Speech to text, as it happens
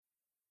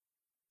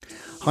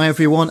Hi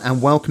everyone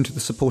and welcome to the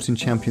Supporting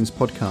Champions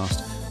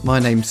podcast. My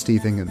name's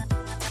Steve Ingham.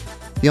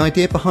 The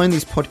idea behind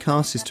these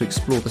podcasts is to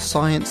explore the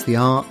science, the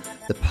art,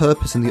 the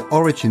purpose and the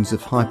origins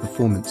of high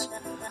performance.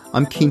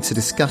 I'm keen to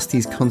discuss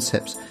these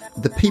concepts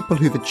with the people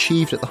who've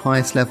achieved at the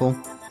highest level,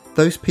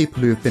 those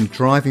people who have been a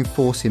driving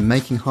force in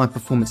making high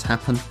performance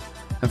happen,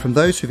 and from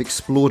those who've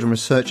explored and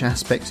researched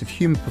aspects of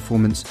human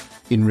performance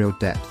in real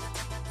depth.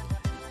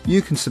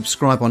 You can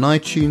subscribe on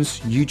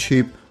iTunes,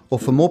 YouTube, or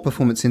for more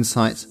performance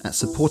insights at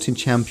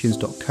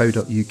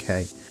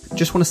supportingchampions.co.uk.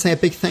 Just want to say a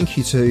big thank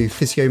you to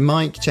Physio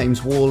Mike,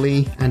 James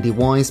Worley, Andy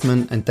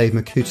Wiseman and Dave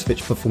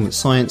Makutovich Performance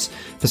Science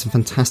for some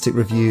fantastic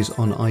reviews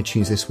on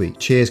iTunes this week.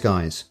 Cheers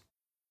guys.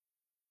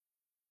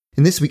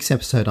 In this week's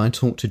episode I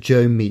talked to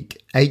Jo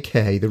Meek,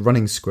 aka the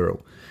Running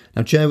Squirrel.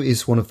 Now Jo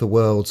is one of the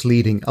world's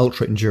leading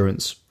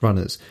ultra-endurance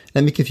runners.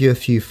 Let me give you a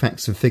few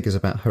facts and figures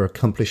about her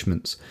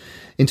accomplishments.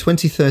 In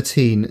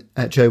 2013,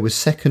 Jo was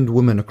second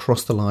woman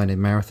across the line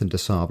in Marathon des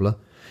Sables.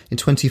 In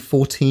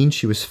 2014,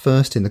 she was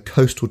first in the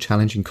Coastal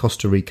Challenge in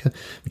Costa Rica,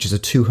 which is a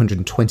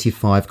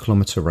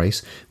 225-kilometre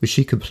race, which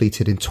she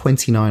completed in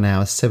 29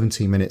 hours,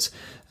 17 minutes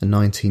and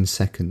 19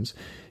 seconds.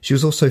 She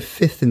was also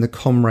fifth in the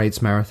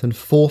Comrades Marathon,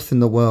 fourth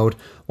in the World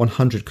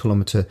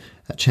 100-kilometre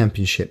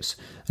championships.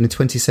 And in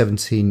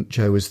 2017,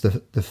 Jo was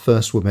the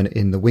first woman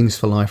in the Wings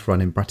for Life run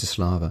in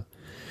Bratislava.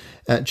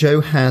 Jo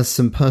has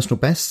some personal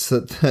bests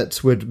that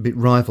would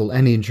rival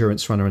any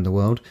endurance runner in the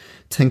world.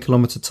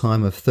 10-kilometre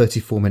time of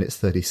 34 minutes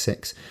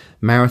 36,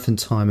 marathon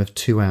time of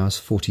 2 hours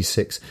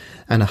 46,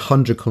 and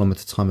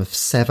 100-kilometre time of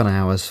 7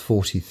 hours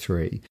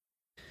 43.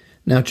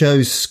 Now,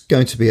 Jo's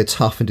going to be a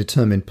tough and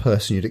determined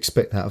person. You'd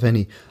expect that of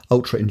any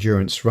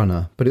ultra-endurance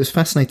runner. But it was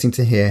fascinating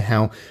to hear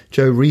how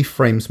Jo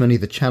reframes many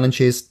of the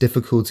challenges,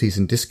 difficulties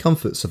and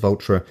discomforts of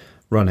ultra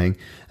running,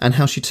 and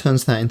how she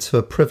turns that into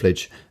a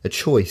privilege, a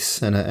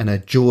choice and a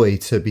joy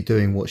to be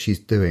doing what she's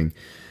doing.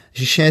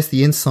 She shares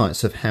the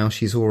insights of how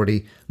she's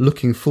already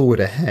looking forward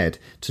ahead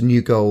to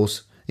new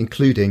goals,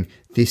 including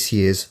this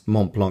year's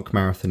Mont Blanc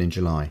Marathon in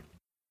July.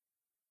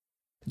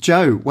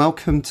 Jo,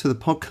 welcome to the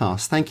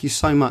podcast. Thank you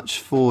so much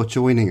for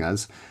joining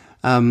us.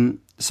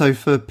 So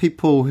for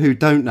people who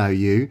don't know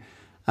you,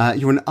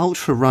 you're an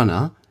ultra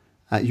runner,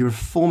 you're a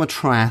former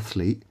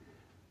triathlete,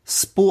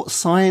 sports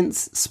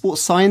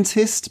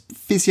scientist,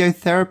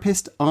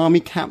 physiotherapist, army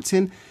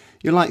captain.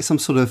 You're like some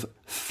sort of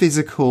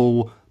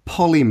physical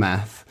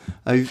polymath.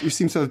 You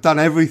seem to have done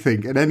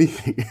everything and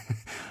anything.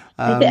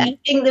 I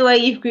think the way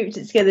you've grouped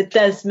it together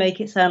does make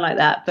it sound like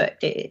that, but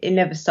it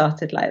never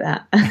started like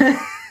that.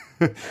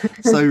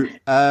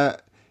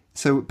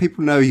 So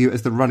people know you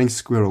as the Running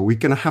Squirrel. We're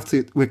going to have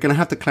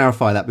to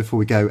clarify that before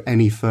we go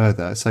any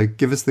further. So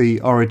give us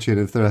the origin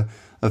of the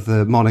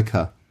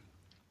moniker.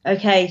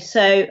 Okay,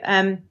 so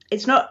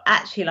it's not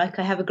actually like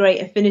I have a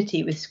great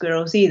affinity with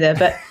squirrels either,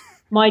 but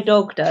my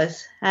dog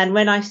does. And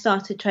when I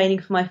started training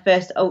for my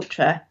first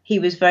ultra, he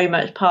was very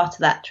much part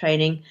of that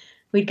training.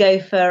 We'd go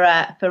for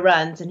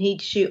runs, and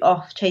he'd shoot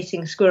off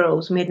chasing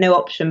squirrels, and we had no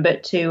option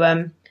but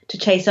to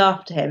chase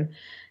after him.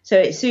 So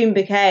it soon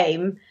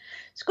became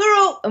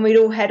squirrel, and we'd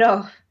all head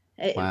off.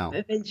 It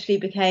eventually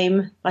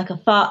became like a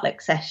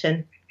fartlek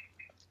session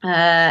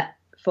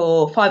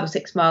for 5 or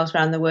 6 miles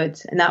around the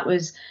woods, and that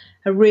was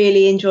a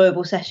really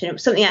enjoyable session. It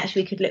was something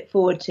actually we could look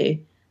forward to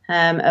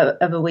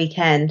of a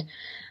weekend.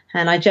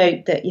 And I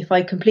joked that if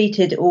I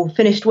completed or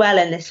finished well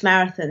in this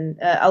marathon,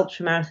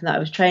 ultra marathon that I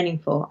was training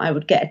for, I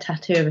would get a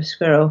tattoo of a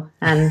squirrel,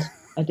 and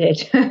I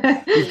did.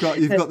 You've got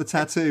the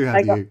tattoo,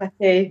 have you? I got a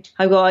tattoo.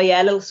 I got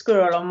a little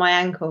squirrel on my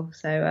ankle.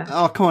 So.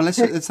 Oh, come on,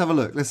 let's have a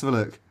look. Let's have a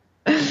look.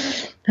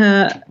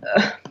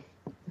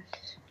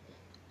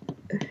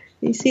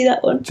 You see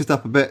that one? Just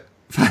up a bit.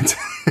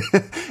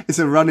 It's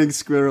a running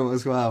squirrel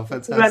as well.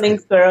 Fantastic. Running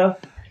squirrel.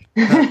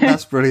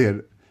 That's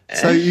brilliant.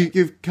 So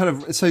you've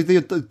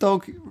the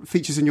dog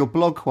features in your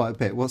blog quite a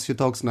bit. What's your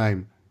dog's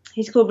name?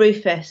 He's called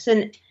Rufus,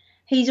 and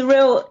he's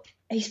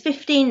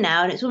 15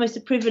 now, and it's almost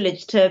a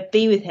privilege to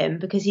be with him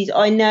because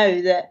I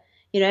know that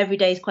every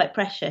day is quite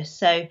precious.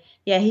 So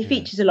yeah, he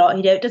features a lot.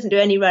 He doesn't do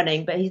any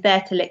running, but he's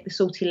there to lick the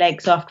salty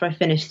legs after I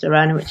finish the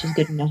run, which is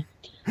good enough.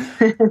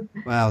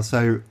 Wow.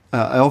 So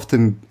I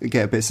often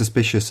get a bit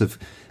suspicious of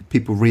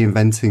people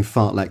reinventing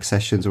fartlek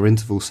sessions or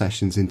interval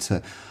sessions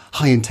into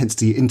high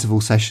intensity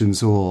interval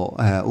sessions or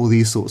all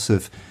these sorts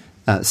of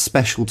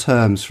special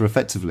terms for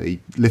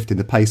effectively lifting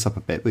the pace up a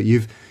bit. But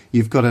you've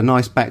got a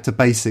nice back to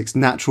basics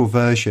natural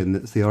version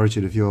that's the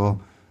origin of your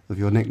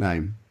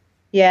nickname.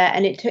 Yeah,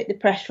 and it took the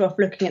pressure off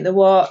looking at the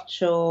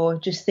watch or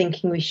just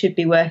thinking we should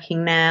be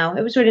working now.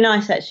 It was really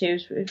nice actually.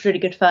 It was really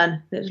good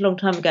fun. It was a long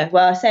time ago.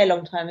 Well, I say a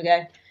long time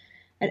ago.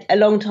 A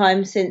long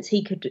time since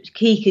he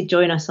could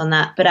join us on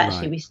that, but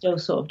actually we still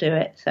sort of do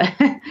it. So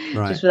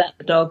just without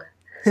the dog.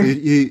 So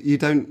you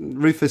don't.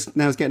 Rufus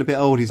now is getting a bit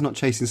old. He's not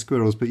chasing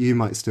squirrels, but you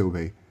might still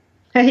be.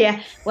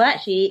 Yeah. Well,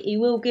 actually, he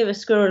will give a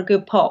squirrel a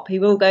good pop. He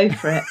will go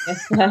for it.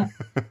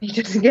 He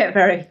doesn't get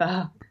very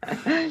far.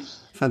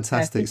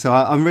 Fantastic. So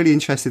I'm really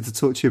interested to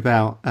talk to you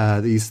about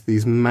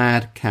these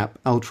madcap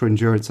ultra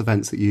endurance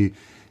events that you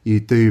you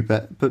do.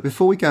 But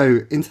before we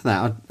go into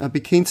that, I'd be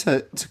keen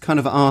to kind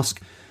of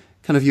ask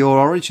kind of your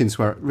origins,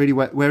 where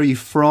are you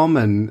from,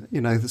 and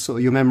the sort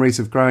of your memories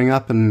of growing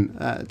up, and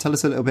tell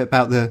us a little bit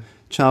about the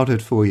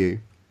childhood for you.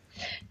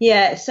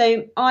 Yeah,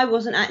 so I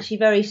wasn't actually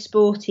very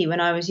sporty when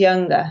I was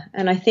younger,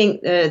 and I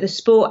think the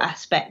sport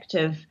aspect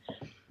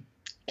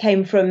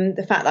came from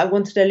the fact that I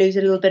wanted to lose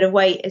a little bit of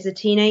weight as a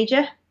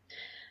teenager.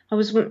 I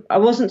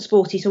wasn't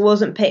sporty, so I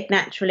wasn't picked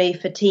naturally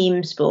for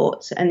team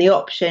sports, and the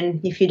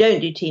option, if you don't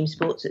do team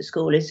sports at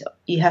school, is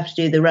you have to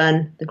do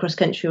the cross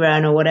country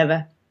run or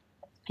whatever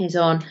is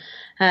on,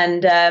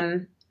 and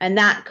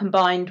that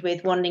combined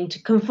with wanting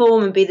to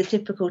conform and be the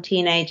typical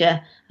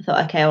teenager, I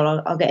thought, okay,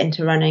 well, I'll get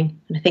into running.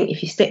 And I think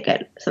if you stick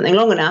at something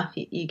long enough,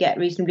 you get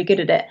reasonably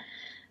good at it.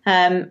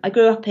 I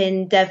grew up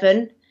in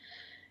Devon,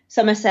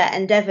 Somerset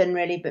and Devon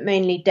really, but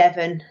mainly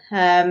Devon.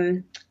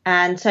 And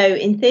so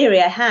in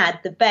theory, I had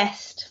the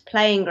best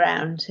playing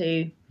ground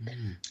to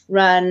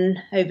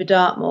run over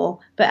Dartmoor.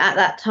 But at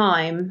that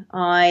time,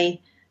 I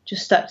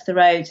just stuck to the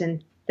roads,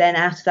 and then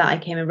after that, I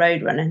became a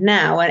road runner.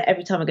 Now,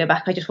 every time I go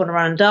back, I just want to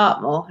run on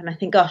Dartmoor. And I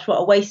think, gosh, what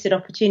a wasted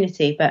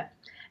opportunity. But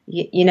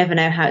you never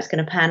know how it's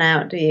going to pan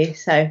out, do you?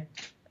 So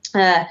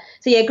yeah,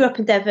 grew up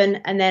in Devon,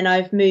 and then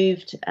I've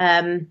moved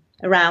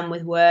around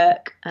with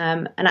work.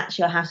 And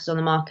actually, our house is on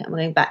the market, and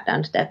we're going back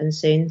down to Devon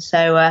soon.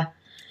 So,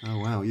 oh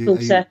wow,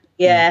 you're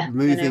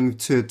moving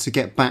to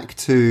get back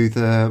to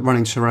the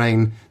running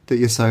terrain that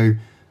you're so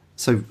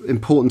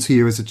important to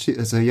you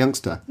as a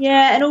youngster.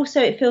 Yeah, and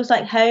also it feels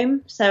like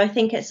home. So I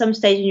think at some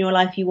stage in your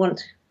life you want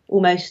to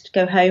almost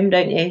go home,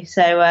 don't you?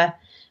 So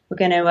we're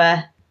going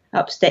to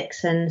up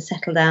sticks and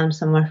settle down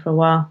somewhere for a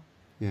while.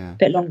 Yeah, a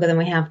bit longer than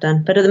we have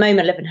done. But at the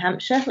moment I live in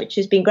Hampshire, which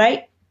has been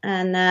great,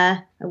 and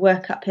I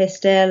work up here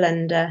still,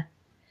 and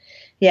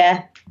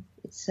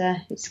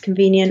it's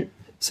convenient.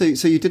 So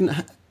you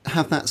didn't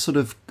have that sort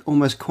of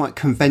almost quite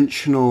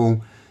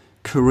conventional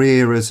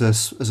career as a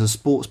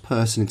sports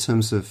person, in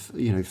terms of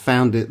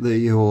found it that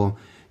you're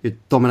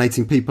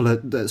dominating people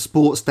at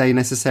sports day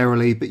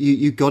necessarily, but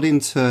you got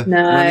into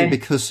running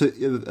because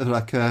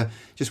of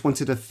just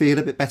wanted to feel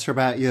a bit better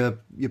about your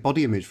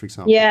body image, for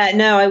example. Yeah,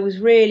 no,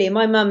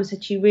 my mum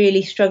said she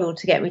really struggled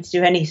to get me to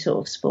do any sort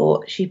of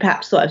sport. She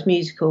perhaps thought I was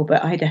musical,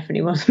 but I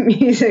definitely wasn't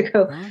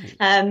musical.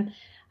 Right.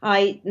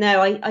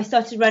 I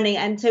started running,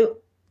 and so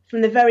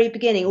from the very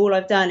beginning, all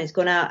I've done is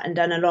gone out and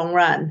done a long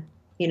run.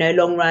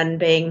 Long run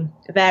being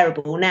a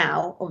variable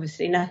now,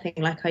 obviously nothing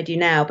like I do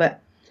now,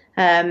 but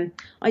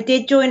I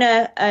did join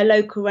a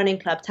local running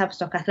club,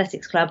 Tavistock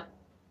Athletics Club,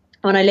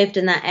 when I lived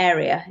in that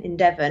area in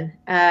Devon,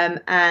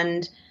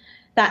 and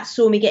that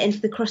saw me get into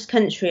the cross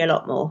country a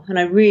lot more, and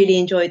I really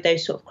enjoyed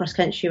those sort of cross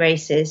country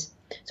races.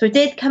 So I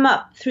did come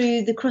up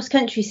through the cross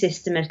country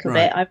system a little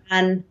bit. I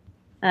ran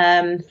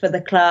for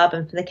the club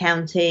and for the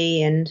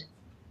county, and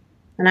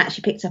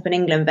actually picked up an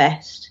England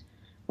vest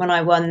when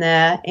I won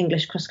the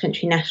English cross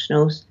country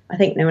nationals. I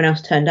think no one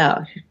else turned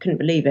out. I couldn't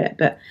believe it,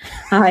 but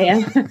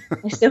I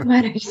still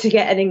managed to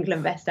get an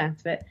England vest out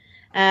of it.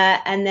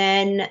 And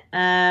then,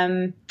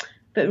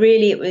 but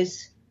really it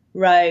was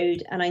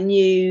road, and I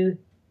knew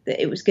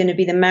that it was going to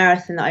be the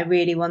marathon that I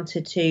really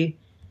wanted to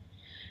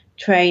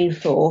train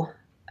for.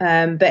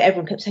 But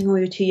everyone kept saying, "Oh,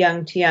 you're too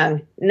young, too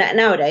young."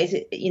 Nowadays,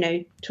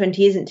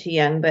 20 isn't too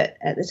young, but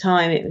at the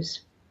time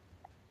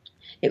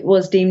it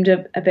was deemed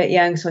a bit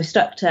young. So I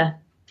stuck to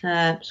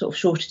sort of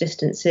shorter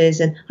distances,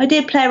 and I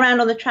did play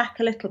around on the track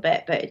a little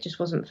bit, but it just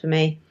wasn't for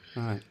me.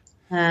 Right.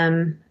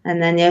 And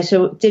then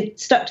so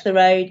stuck to the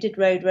road, did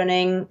road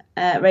running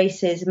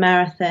races,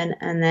 marathon,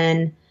 and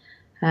then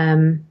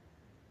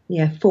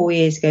 4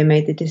 years ago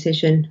made the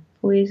decision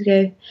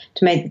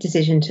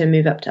to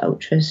move up to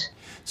ultras.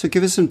 So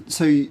give us some.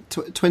 So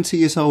 20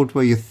 years old,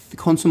 were you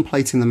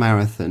contemplating the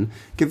marathon?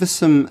 Give us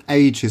some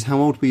ages. How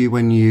old were you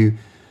when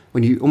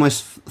you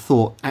almost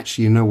thought,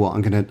 actually, you know what,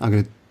 I'm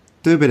gonna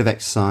do a bit of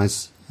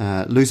exercise,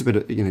 lose a bit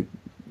of,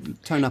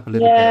 tone up a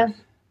little bit.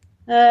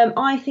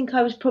 I think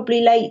I was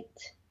probably late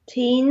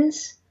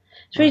teens.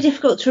 It's really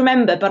difficult to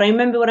remember, but I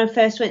remember when I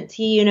first went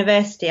to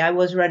university, I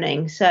was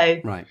running. So,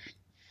 right.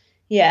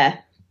 Yeah,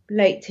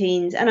 late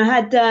teens. And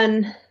I'd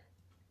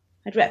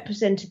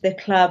represented the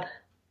club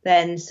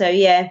then. So,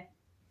 yeah.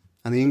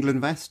 And the England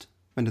vest?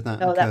 When did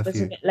that occur that was for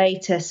you? A bit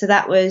later. So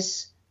that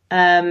was,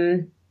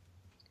 that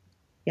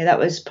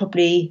was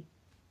probably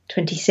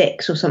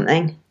 26 or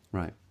something.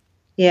 Right.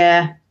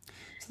 Yeah.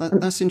 So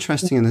that's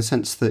interesting in the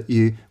sense that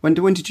when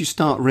did you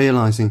start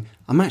realising,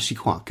 I'm actually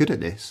quite good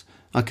at this?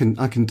 I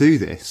can do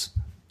this.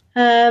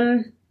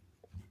 God,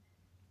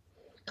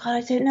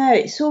 I don't know.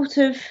 It's sort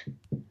of,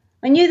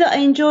 I knew that I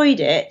enjoyed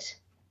it.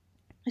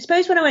 I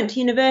suppose when I went to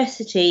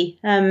university,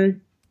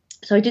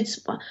 so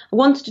I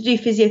wanted to do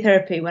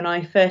physiotherapy when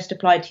I first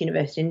applied to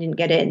university and didn't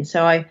get in.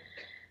 So I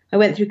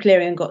went through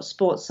Cleary and got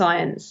sports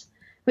science,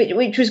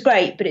 which was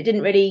great, but it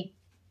didn't really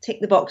tick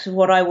the box of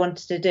what I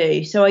wanted to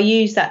do. So I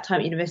used that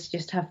time at university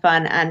just to have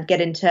fun and get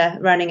into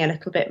running a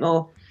little bit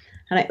more.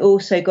 And I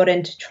also got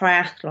into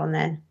triathlon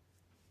then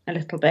a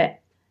little bit.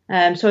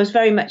 So I was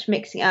very much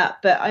mixing it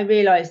up, but I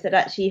realised that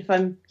actually if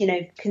I'm,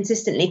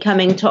 consistently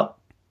coming top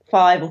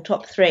 5 or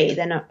top 3,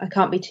 then I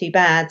can't be too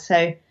bad.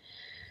 So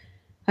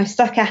I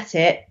stuck at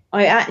it.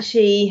 I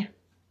actually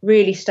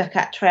really stuck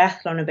at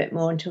triathlon a bit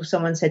more until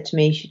someone said to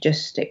me, you should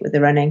just stick with the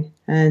running.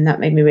 And that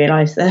made me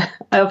realise that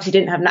I obviously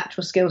didn't have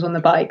natural skills on the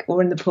bike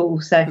or in the pool.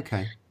 So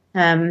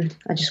I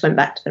just went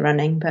back to the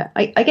running, but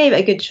I gave it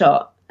a good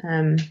shot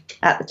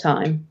at the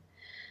time.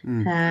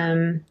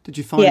 Did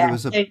you find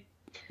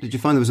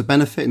there was a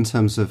benefit in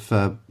terms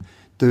of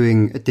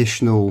doing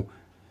additional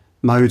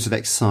modes of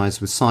exercise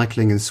with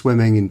cycling and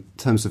swimming, in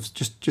terms of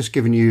just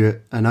giving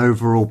you an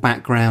overall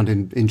background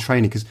in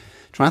training? Because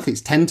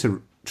triathletes tend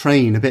to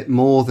train a bit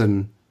more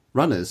than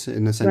runners,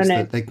 in the sense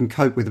that they can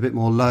cope with a bit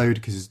more load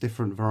because there's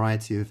different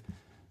variety of... Do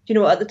you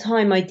know what? At the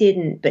time I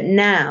didn't, but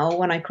now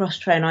when I cross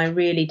train, I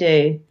really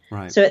do.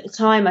 Right. So at the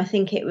time, I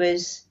think it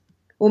was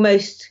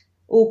almost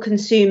all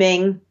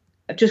consuming.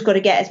 I've just got to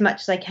get as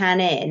much as I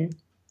can in.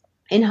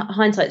 In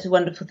hindsight, it's a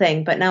wonderful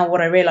thing. But now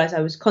what I realise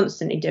I was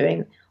constantly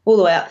doing all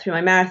the way up through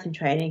my marathon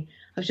training,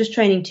 I was just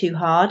training too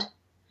hard.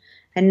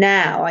 And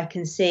now I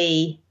can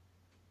see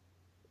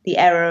the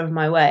error of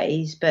my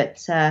ways,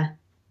 but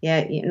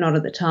not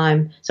at the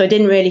time. So I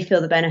didn't really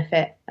feel the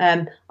benefit.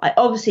 I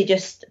obviously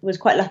just was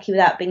quite lucky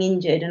without being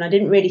injured, and I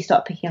didn't really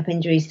start picking up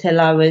injuries till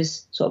I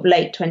was sort of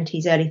late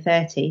 20s, early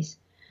 30s.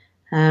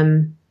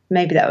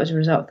 Maybe that was a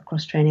result of the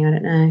cross training, I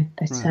don't know.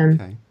 But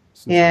okay.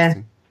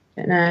 I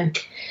don't know.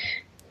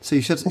 So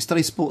you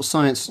study sports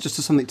science just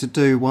as something to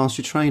do whilst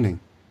you're training?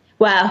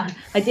 Well,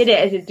 I did it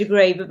as a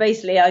degree, but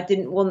basically I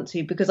didn't want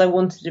to, because I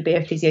wanted to be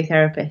a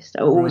physiotherapist.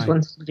 I always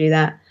wanted to do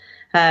that.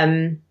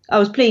 I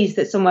was pleased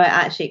that someone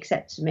actually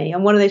accepted me.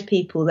 I'm one of those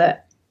people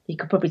that, you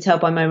could probably tell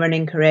by my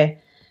running career,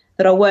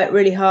 that I work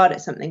really hard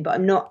at something, but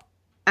I'm not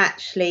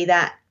actually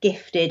that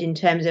gifted in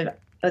terms of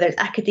whether it's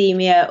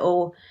academia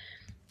or,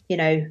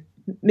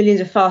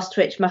 millions of fast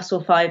twitch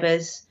muscle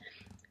fibers.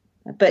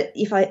 But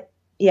if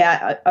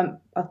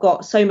I've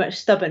got so much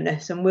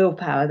stubbornness and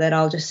willpower that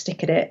I'll just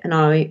stick at it, and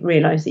I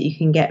realise that you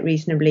can get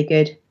reasonably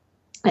good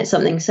at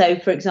something. So,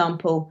 for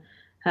example,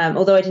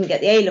 although I didn't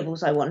get the A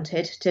levels I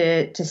wanted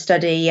to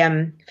study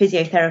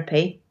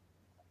physiotherapy,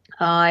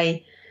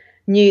 I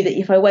knew that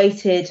if I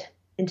waited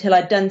until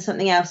I'd done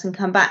something else and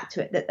come back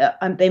to it,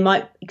 that they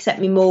might accept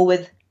me more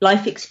with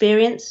life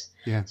experience.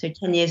 Yeah. So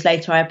 10 years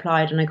later, I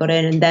applied and I got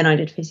in, and then I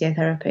did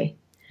physiotherapy.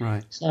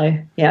 Right. So,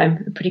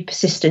 I'm pretty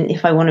persistent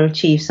if I want to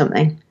achieve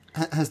something.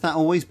 Has that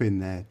always been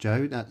there,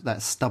 Jo,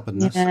 that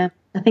stubbornness? Yeah,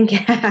 I think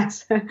it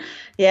has.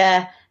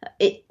 Yeah,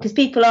 because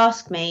people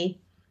ask me,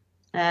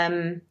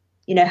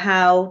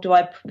 how do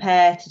I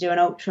prepare to do an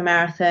ultra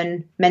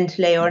marathon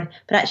mentally,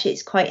 but actually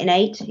it's quite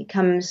innate. It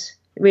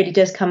really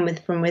does come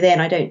from within.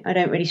 I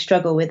don't really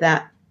struggle with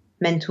that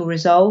mental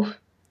resolve.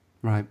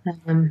 Right.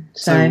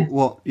 So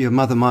what your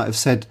mother might have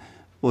said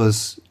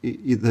was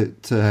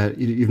that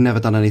you've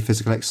never done any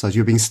physical exercise.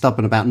 You're being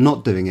stubborn about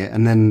not doing it,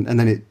 and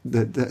then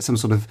some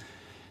sort of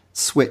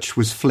switch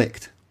was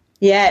flicked.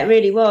 Yeah, it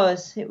really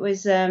was. It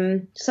was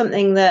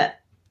something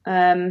that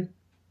I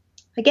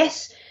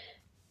guess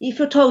if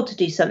you're told to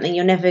do something,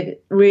 you're never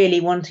really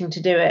wanting to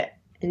do it,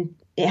 and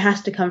it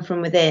has to come from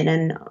within.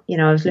 And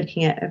I was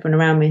looking at everyone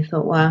around me and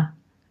thought, well, I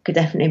could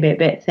definitely be a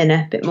bit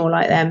thinner, a bit more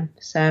like them.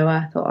 So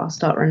I thought I'll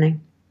start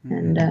running.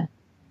 And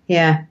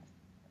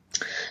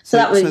So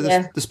that was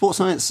the sports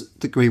science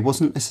degree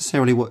wasn't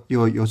necessarily what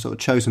your sort of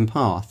chosen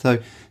path.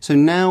 So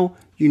now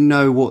you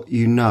know what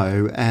you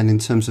know, and in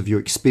terms of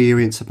your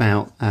experience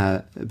about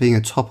being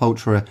a top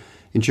ultra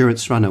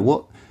endurance runner,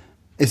 what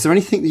is there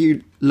anything that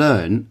you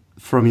learn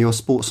from your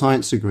sports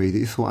science degree that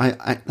you thought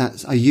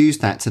I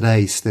used that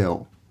today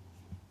still?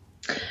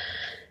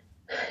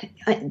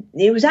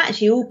 It was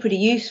actually all pretty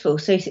useful.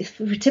 So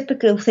for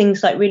typical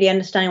things like really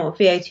understanding what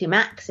VO2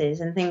 max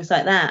is and things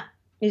like that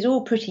is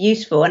all pretty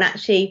useful. And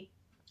actually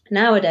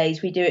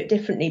nowadays we do it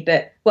differently,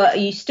 but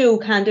you still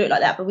can do it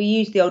like that, but we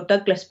use the old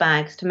Douglas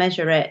bags to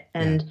measure it.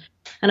 And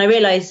I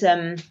realise,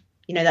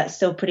 that's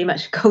still pretty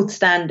much gold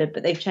standard,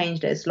 but they've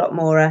changed it. It's a lot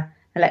more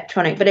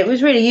electronic, but it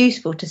was really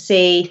useful to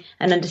see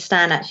and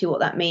understand actually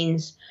what that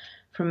means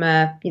from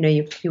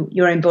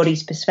your own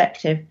body's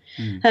perspective.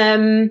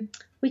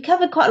 We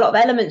covered quite a lot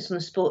of elements on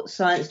the sports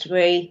science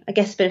degree, I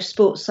guess a bit of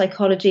sports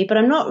psychology, but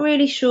I'm not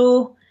really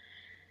sure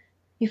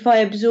if I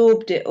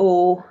absorbed it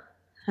all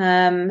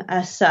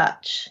as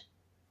such.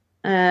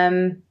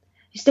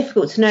 It's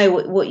difficult to know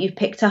what you've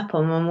picked up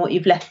on and what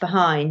you've left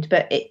behind,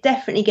 but it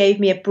definitely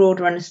gave me a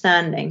broader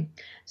understanding.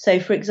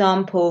 So, for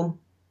example,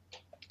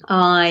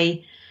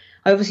 I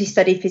obviously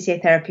studied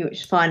physiotherapy, which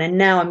is fine, and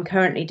now I'm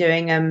currently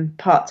doing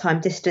part-time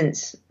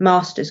distance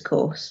master's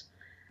course.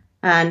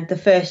 And the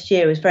first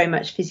year was very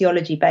much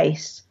physiology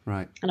based.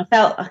 Right. And I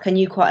felt like I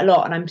knew quite a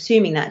lot, and I'm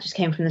assuming that just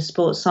came from the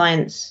sports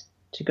science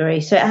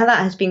degree. So that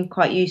has been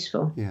quite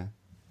useful. Yeah.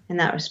 In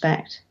that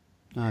respect.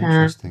 Oh,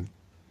 interesting.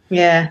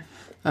 Yeah.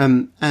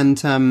 And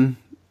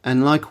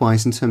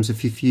likewise, in terms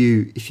of if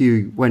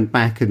you went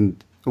back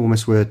and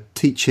almost were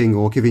teaching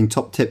or giving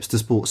top tips to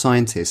sports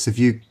scientists, have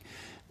you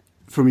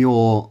from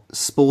your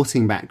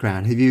sporting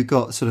background, have you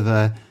got sort of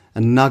a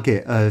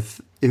nugget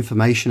of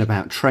information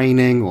about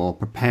training or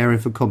preparing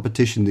for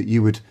competition that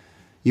you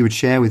would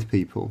share with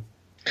people?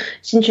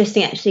 It's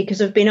interesting, actually,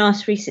 because I've been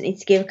asked recently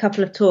to give a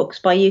couple of talks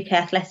by UK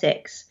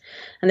Athletics,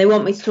 and they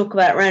want me to talk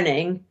about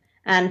running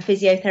and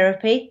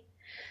physiotherapy,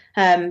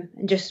 and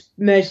just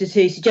merge the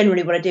two. So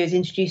generally what I do is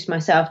introduce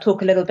myself,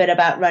 talk a little bit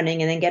about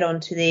running, and then get on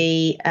to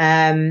the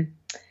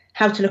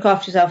how to look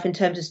after yourself in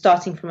terms of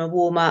starting from a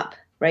warm-up,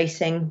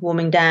 racing,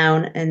 warming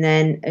down, and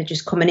then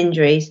just common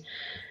injuries.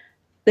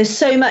 There's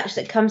so much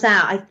that comes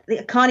out.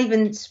 I can't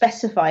even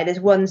specify. There's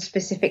one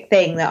specific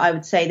thing that I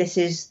would say this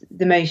is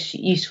the most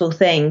useful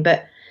thing,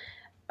 but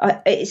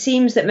it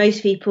seems that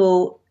most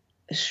people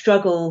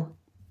struggle.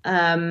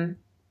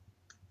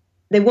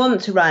 They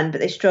want to run,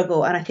 but they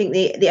struggle. And I think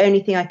the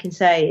only thing I can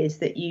say is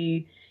that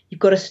you've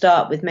got to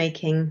start with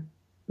making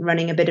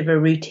running a bit of a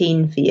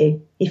routine for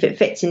you. If it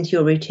fits into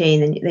your routine,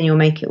 then you'll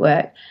make it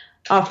work.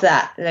 After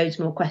that, loads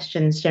more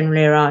questions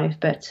generally arrive.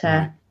 But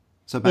right.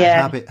 So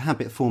about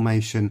habit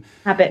formation.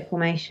 Habit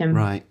formation.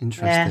 Right,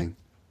 interesting. Yeah.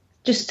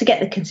 Just to get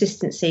the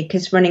consistency,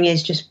 because running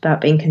is just about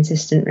being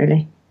consistent,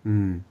 really.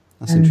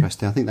 That's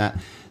interesting. I think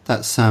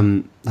that's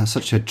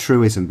such a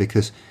truism,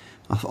 because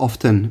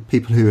often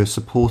people who are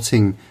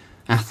supporting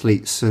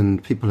athletes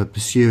and people who are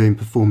pursuing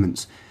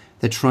performance,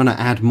 they're trying to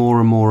add more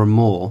and more and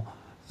more,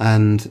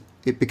 and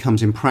it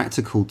becomes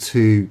impractical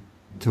to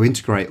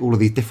integrate all of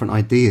these different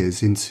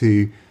ideas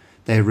into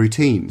their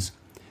routines.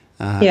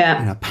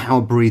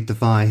 Power breathe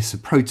device, a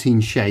protein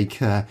shake,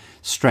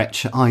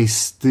 stretch,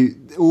 ice,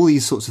 all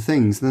these sorts of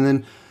things, and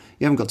then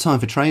you haven't got time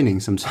for training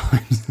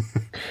sometimes.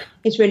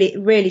 It's really,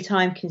 really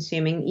time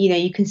consuming.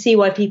 You can see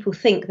why people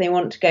think they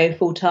want to go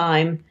full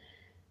time.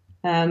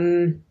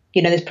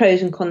 There's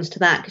pros and cons to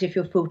that, because if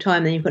you're full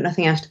time, then you've got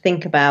nothing else to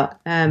think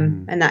about,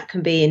 and that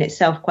can be in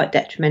itself quite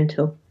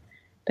detrimental.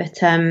 But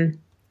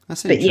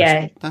that's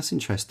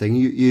interesting.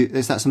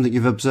 Is that something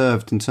you've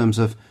observed in terms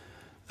of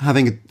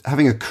having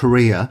a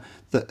career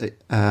that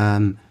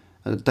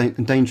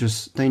danger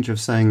of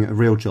saying a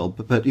real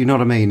job, but you know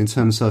what I mean in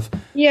terms of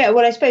well,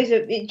 I suppose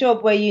a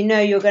job where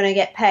you're going to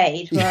get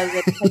paid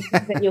rather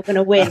than that you're going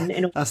to win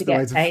in order to get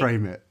paid. That's the way to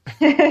frame it.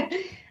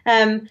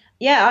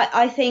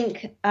 I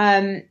think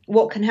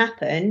what can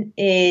happen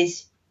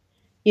is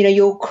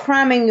you're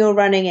cramming your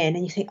running in,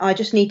 and you think, I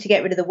just need to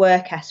get rid of the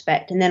work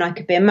aspect, and then I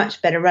could be a much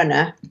better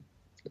runner.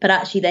 But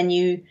actually then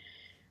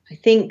I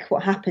think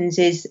what happens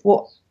is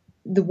what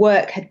the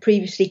work had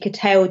previously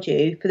curtailed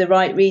you for the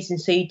right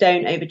reasons, so you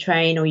don't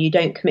overtrain or you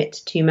don't commit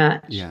to too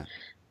much. Yeah.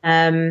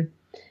 In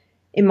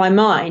my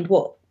mind,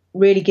 what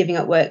really giving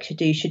up work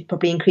should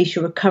probably increase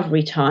your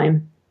recovery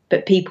time,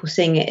 but people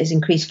seeing it as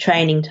increased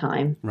training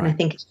time. Right. And I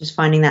think it's just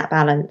finding that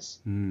balance.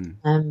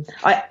 From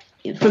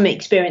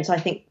experience, I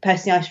think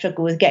personally I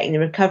struggle with getting the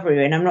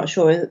recovery in. I'm not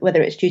sure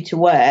whether it's due to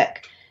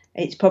work.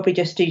 It's probably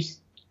just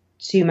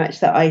too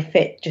much that I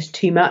fit just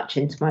too much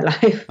into my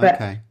life. But,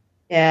 okay.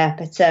 Yeah,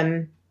 but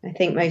I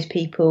think most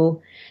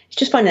people, it's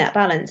just finding that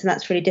balance, and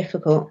that's really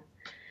difficult,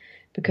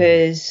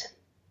 because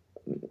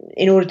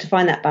in order to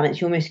find that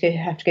balance, you almost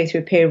have to go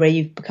through a period where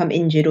you've become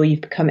injured or you've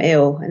become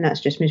ill, and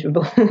that's just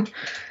miserable.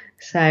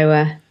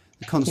 So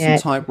the constant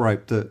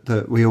tightrope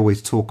that we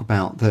always talk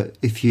about, that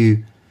if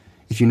you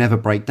never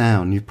break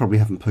down, you probably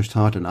haven't pushed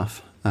hard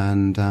enough,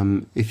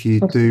 and if you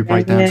do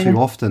break down too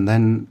often,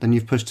 then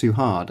you've pushed too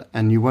hard,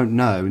 and you won't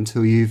know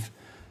until you've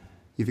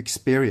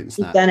experienced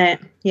that. You've done it.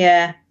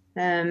 Yeah.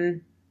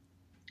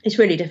 It's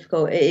really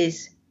difficult. It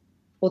is,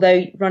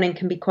 although running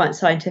can be quite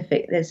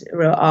scientific, there's a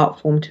real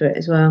art form to it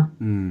as well.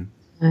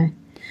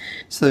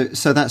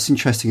 So that's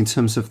interesting in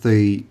terms of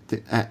the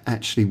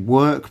actually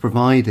work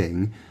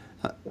providing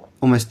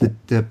almost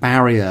the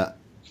barrier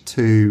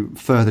to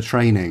further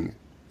training,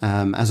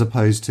 as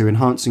opposed to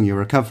enhancing your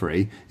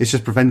recovery. It's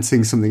just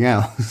preventing something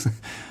else.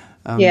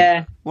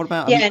 What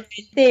about? In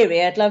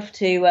theory, I'd love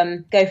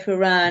to go for a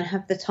run,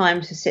 have the time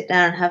to sit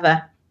down and have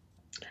a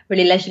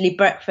really leisurely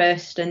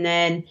breakfast, and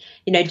then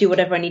do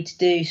whatever I need to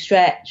do,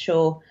 stretch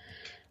or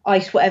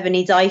ice whatever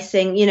needs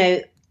icing,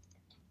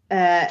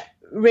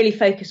 really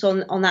focus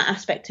on that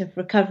aspect of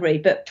recovery.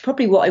 But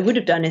probably what I would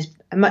have done is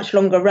a much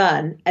longer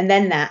run, and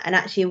then that, and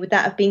actually would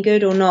that have been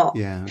good or not?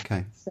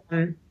 Okay. So,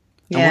 and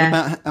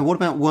what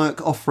about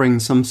work offering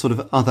some sort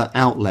of other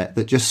outlet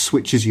that just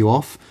switches you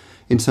off,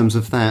 in terms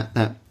of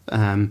that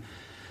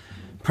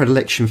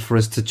predilection for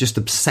us to just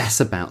obsess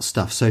about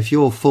stuff? So if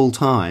you're full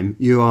time,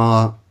 you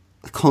are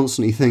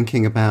constantly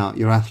thinking about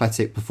your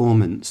athletic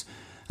performance,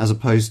 as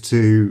opposed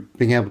to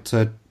being able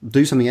to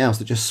do something else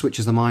that just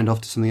switches the mind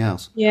off to something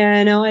else.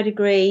 Yeah, no, I'd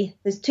agree.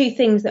 There's two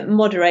things that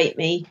moderate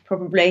me,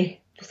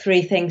 probably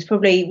three things.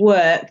 Probably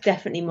work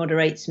definitely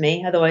moderates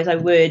me. Otherwise I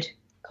would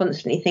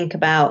constantly think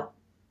about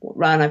what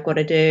run I've got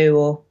to do,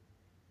 or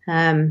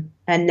and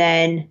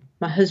then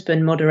my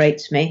husband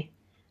moderates me,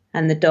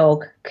 and the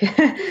dog.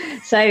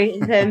 So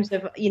in terms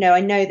of,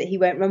 I know that he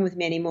won't run with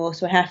me anymore,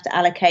 so I have to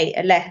allocate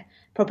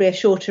probably a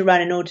shorter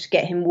run in order to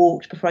get him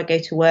walked before I go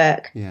to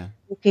work. Yeah.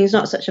 Walking is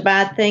not such a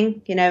bad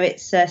thing.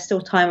 It's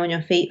still time on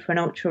your feet for an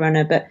ultra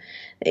runner, but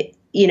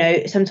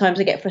sometimes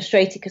I get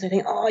frustrated because I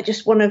think, I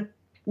just want to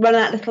run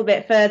that little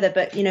bit further,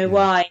 but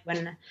why?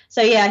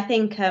 I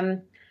think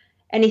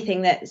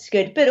anything that's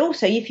good. But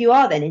also, if you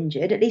are then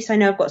injured, at least I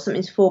know I've got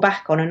something to fall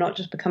back on and not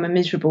just become a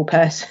miserable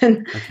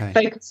person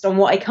focused on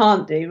what I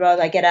can't do,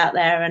 rather I get out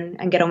there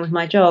and get on with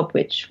my job,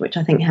 which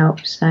I think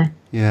helps. So.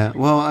 Yeah,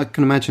 well, I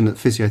can imagine that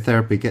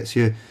physiotherapy gets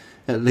you,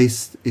 at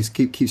least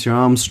keeps your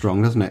arms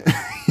strong, doesn't it?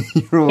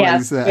 You're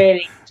always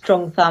really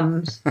strong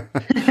thumbs.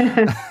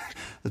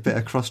 A bit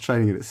of cross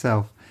training in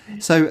itself.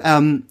 So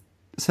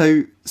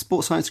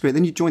sports science degree,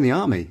 then you joined the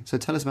army. So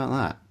tell us about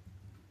that.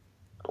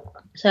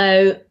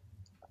 So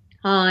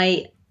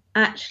I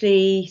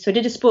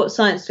did a sports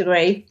science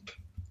degree,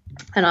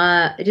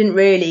 and it didn't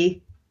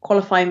really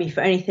qualify me for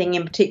anything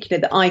in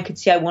particular that I could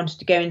see I wanted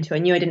to go into. I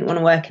knew I didn't want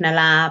to work in a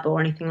lab or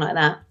anything like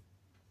that.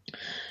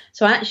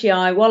 So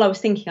while I was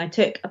thinking, I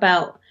took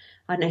about,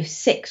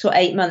 6 or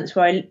 8 months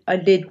where I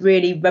did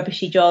really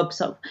rubbishy jobs.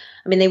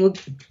 They were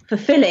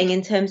fulfilling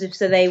in terms of,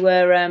 so they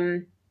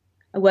were,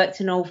 I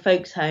worked in an old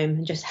folks home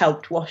and just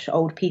helped wash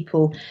old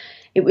people.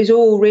 It was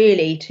all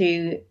really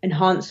to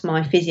enhance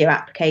my physio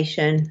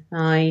application.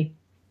 I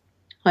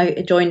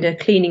joined a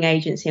cleaning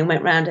agency and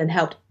went around and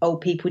helped old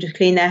people just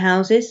clean their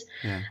houses.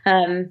 Yeah.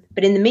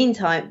 But in the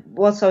meantime,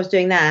 whilst I was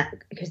doing that,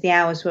 because the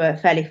hours were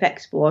fairly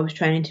flexible, I was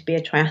training to be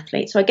a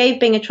triathlete. So I gave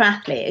being a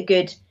triathlete a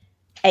good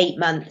 8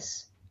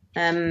 months.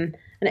 And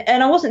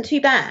I wasn't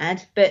too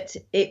bad, but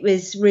it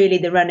was really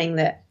the running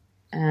that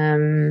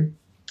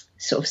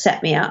sort of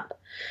set me up.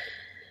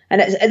 And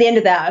at the end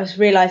of that, I was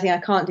realising I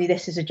can't do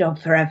this as a job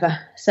forever.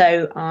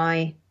 So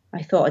I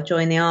thought I'd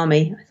join the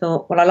army. I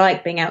thought, well, I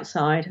like being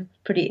outside. I was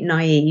pretty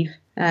naive,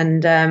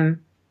 and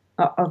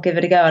I'll give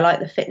it a go. I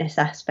like the fitness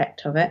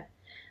aspect of it.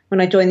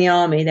 When I joined the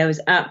army, there was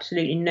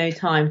absolutely no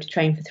time to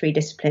train for 3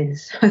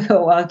 disciplines. I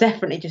thought, well, I'm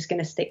definitely just going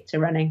to stick to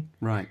running.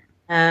 Right.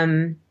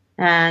 And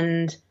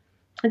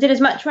I did as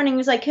much running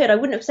as I could. I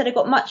wouldn't have said I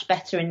got much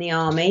better in the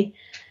army.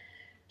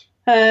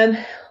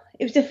 It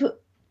was difficult.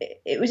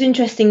 It was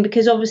interesting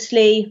because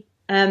obviously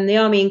the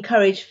army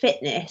encouraged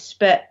fitness,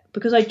 but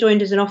because I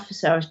joined as an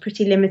officer, I was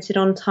pretty limited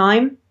on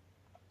time.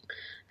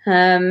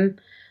 I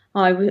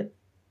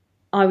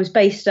was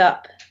based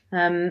up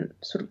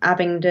sort of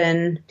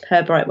Abingdon,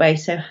 Purbright way,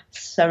 so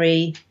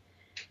Surrey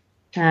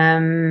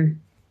and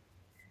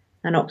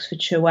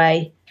Oxfordshire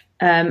way,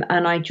 and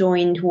I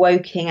joined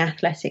Woking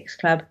Athletics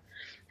Club,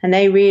 and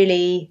they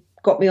really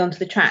got me onto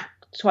the track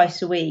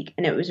twice a week,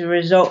 and it was a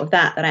result of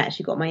that I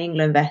actually got my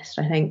England vest,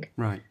 I think.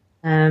 Right.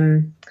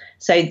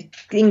 So the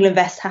England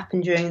vest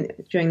happened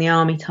during the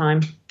army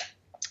time,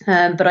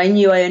 but I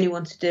knew I only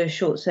wanted to do a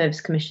short service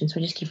commission, so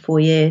I just did 4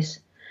 years,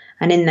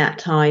 and in that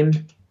time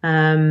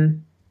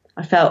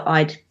I felt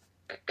I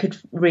could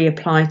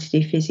reapply to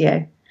do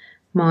physio.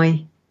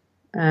 My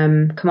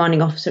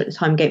commanding officer at the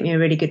time gave me a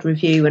really good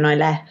review when I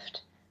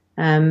left,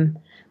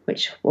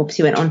 which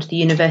obviously went on to the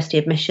university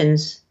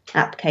admissions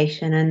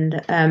application,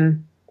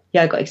 and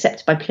I got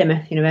accepted by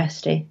Plymouth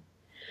University.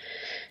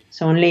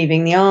 So on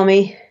leaving the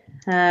army,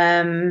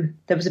 there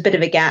was a bit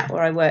of a gap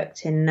where I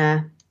worked in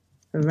a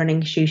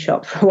running shoe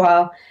shop for a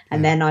while,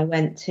 and then I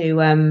went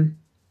to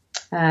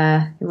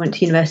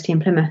university in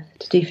Plymouth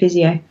to do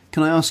physio.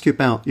 Can I ask you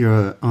about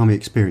your army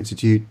experience?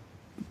 Did you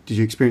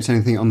experience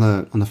anything on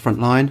the front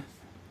line?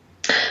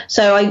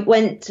 So I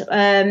went.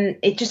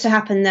 It just so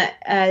happened that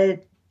the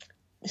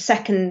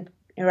second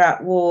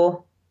Iraq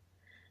War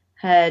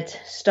had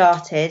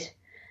started.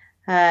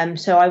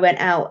 So I went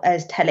out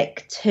as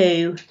Telic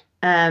 2.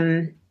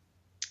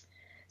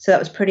 So that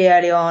was pretty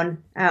early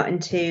on, out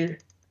into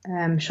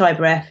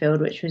Schreiber Airfield,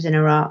 which was in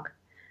Iraq.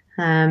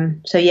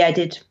 I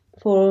did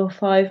 4 or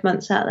 5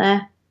 months out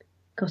there,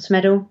 got a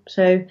medal.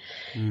 So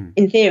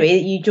in theory,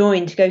 you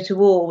joined to go to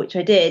war, which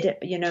I did.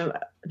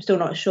 I'm still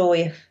not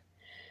sure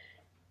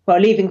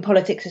leaving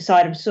politics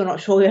aside, I'm still not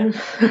sure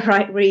for the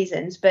right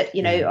reasons. But,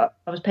 I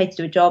was paid to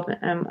do a job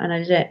and I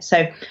did it.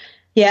 So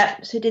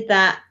did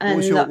that.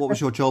 And what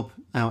was your job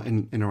out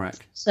in Iraq?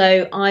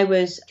 So I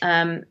was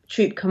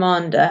troop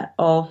commander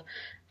of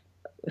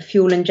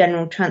fuel and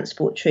general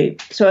transport troop.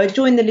 So I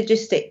joined the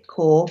logistic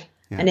corps,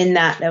 and in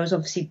that there was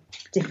obviously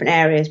different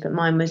areas, but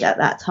mine was at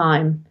that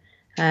time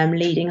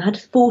leading. I had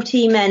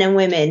 40 men and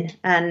women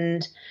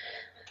and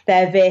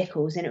their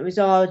vehicles, and it was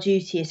our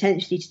duty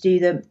essentially to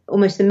do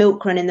almost the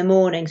milk run in the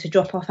morning, so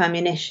drop off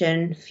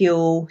ammunition,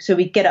 fuel. So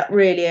we'd get up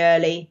really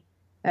early,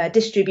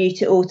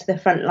 distribute it all to the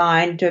front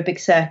line, do a big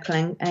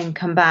circle and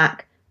come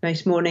back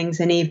most mornings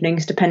and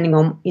evenings, depending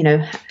on,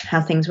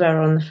 how things were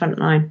on the front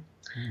line.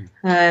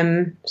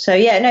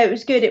 It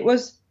was good. It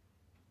was,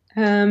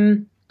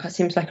 it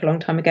seems like a long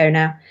time ago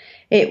now.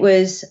 It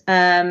was,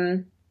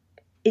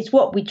 it's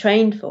what we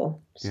trained for.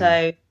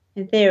 So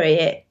in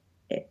theory,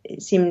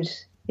 it seemed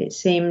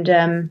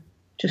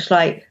just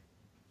like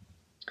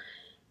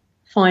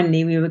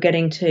finally we were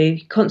getting to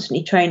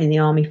constantly train in the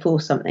army for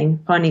something,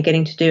 finally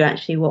getting to do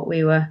actually what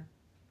we were,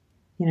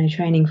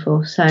 training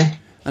for. So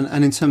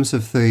And in terms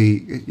of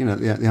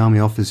the army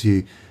offers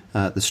you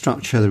the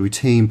structure, the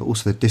routine, but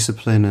also the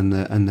discipline and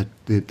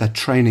the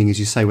training, as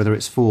you say, whether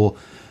it's for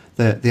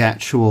the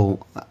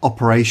actual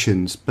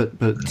operations, but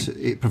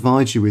it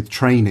provides you with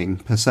training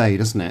per se,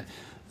 doesn't it?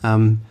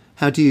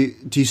 How do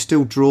you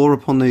still draw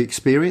upon the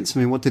experience? I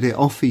mean, what did it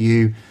offer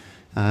you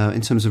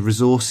in terms of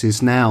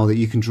resources now that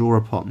you can draw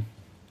upon?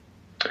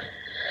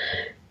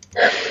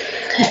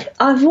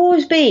 I've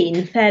always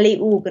been fairly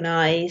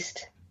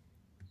organised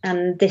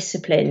and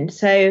disciplined,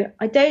 so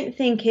I don't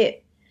think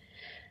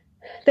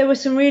there were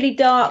some really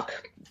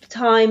dark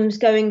times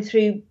going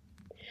through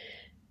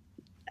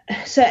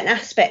certain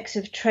aspects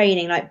of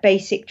training, like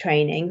basic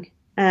training,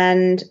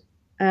 and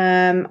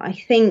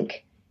I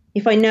think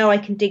if I know I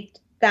can dig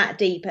that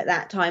deep at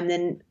that time,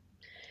 then,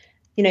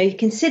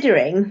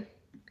 considering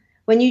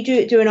when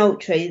you do an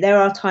ultra, there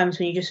are times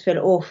when you just feel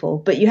awful,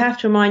 but you have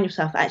to remind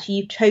yourself, actually,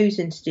 you've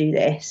chosen to do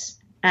this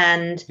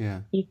and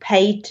you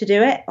paid to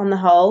do it on the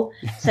whole.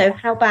 So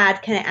how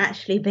bad can it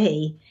actually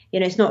be?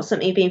 It's not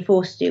something you're being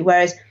forced to do.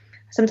 Whereas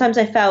sometimes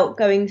I felt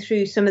going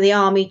through some of the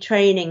army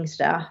training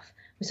stuff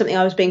was something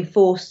I was being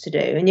forced to do.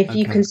 And if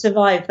you can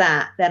survive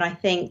that, then I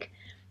think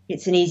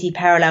it's an easy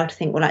parallel to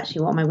think, well,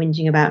 actually, what am I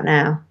whinging about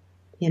now?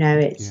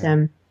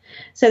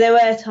 So there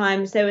were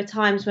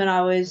times when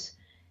I was,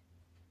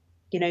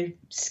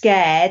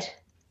 scared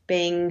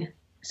being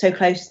so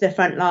close to the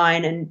front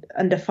line and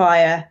under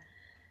fire.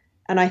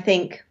 And I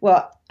think,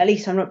 well, at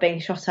least I'm not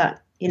being shot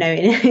at, in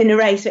a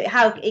race. So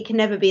how it can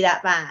never be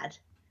that bad,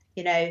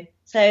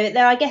 So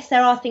I guess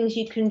there are things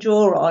you can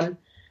draw on.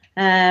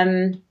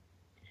 And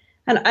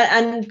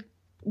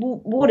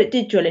what it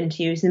did drill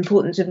into you is the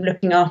importance of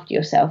looking after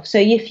yourself. So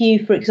if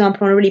you, for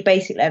example, on a really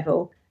basic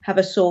level, have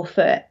a sore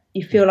foot,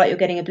 you feel like you're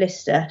getting a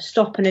blister,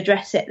 stop and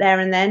address it there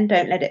and then.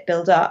 Don't let it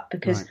build up,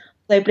 because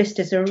though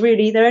blisters they're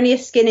only a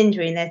skin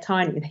injury and they're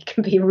tiny, they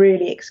can be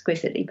really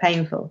exquisitely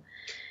painful.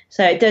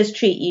 So it does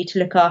teach you to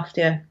look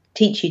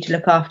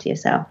after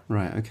yourself.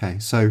 Right. Okay.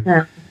 So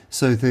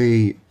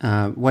the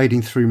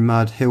wading through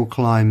mud, hill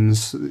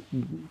climbs,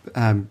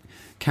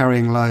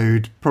 carrying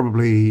load,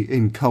 probably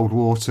in cold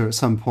water at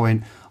some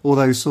point, all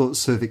those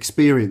sorts of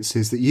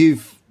experiences that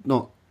you've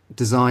not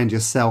designed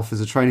yourself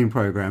as a training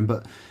program,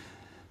 but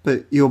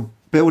you're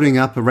building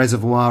up a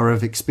reservoir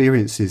of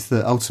experiences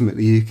that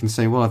ultimately you can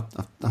say, well,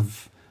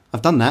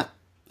 I've done that,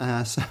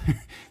 so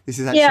this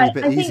is actually a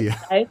bit easier.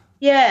 So.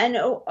 Yeah, and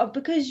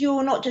because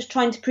you're not just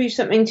trying to prove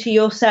something to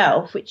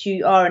yourself, which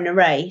you are in a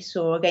race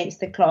or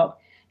against the clock,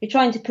 you're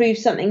trying to prove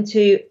something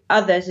to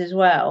others as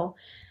well,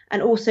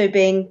 and also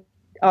being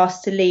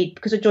asked to lead.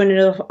 Because I joined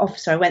an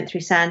officer, I went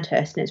through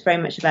Sandhurst, and it's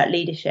very much about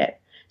leadership.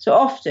 So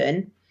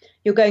often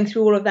you're going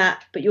through all of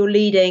that, but you're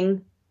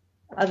leading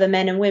other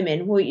men and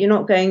women. Well, you're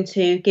not going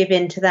to give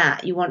in to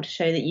that. You want to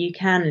show that you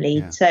can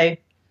lead. So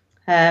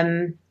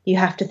you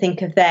have to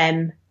think of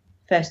them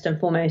first and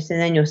foremost, and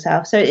then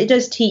yourself. So it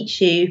does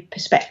teach you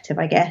perspective,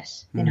 I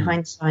guess, in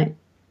hindsight.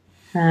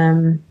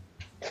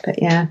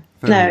 But yeah,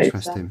 very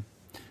interesting.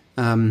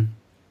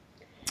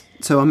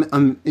 So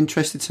I'm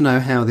interested to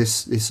know how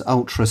this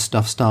ultra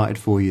stuff started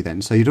for you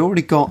then. So you'd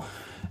already got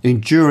an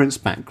endurance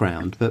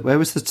background, but where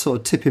was the sort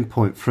of tipping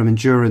point from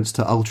endurance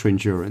to ultra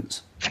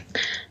endurance?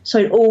 So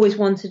I'd always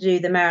wanted to do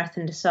the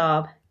Marathon des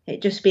Sables.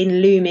 It'd just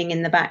been looming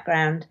in the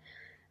background.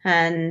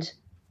 And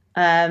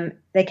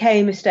there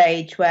came a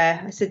stage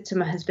where I said to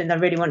my husband, I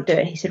really want to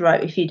do it. He said,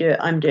 right, if you do it,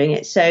 I'm doing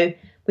it. So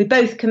we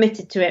both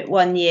committed to it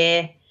 1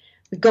 year.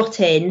 We got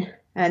in,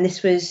 and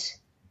this was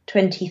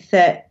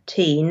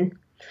 2013.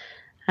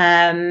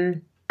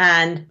 And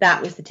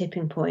that was the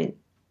tipping point.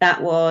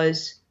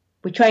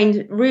 We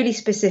trained really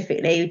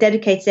specifically. We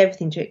dedicated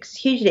everything to it. It's a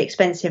hugely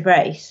expensive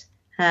race,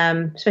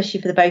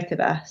 especially for the both of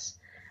us.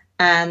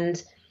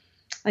 And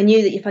I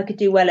knew that if I could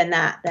do well in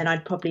that, then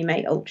I'd probably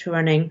make ultra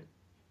running.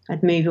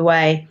 I'd move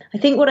away. I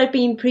think what I'd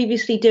been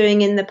previously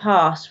doing in the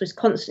past was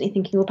constantly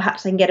thinking, well,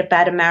 perhaps I can get a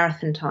better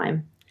marathon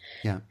time.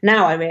 Yeah.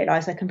 Now I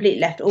realise I completely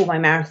left all my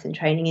marathon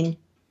training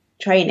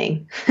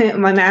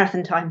my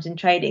marathon times in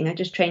training. I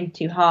just trained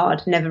too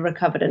hard, never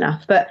recovered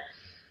enough. But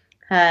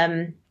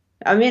I'm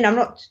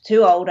not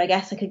too old. I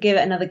guess I could give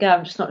it another go.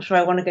 I'm just not sure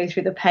I want to go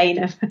through the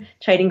pain of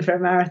training for a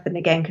marathon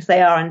again, because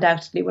they are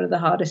undoubtedly one of the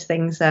hardest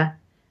things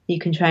you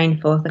can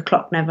train for. The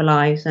clock never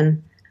lies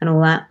and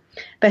all that.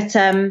 But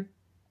and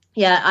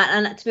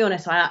to be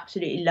honest, I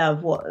absolutely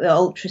love what the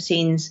ultra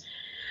scene's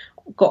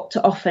got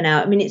to offer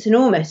now. I mean, it's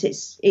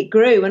enormous. It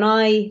grew when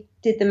I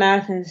did the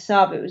Marathon des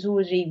Sables. It was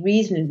already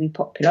reasonably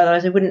popular,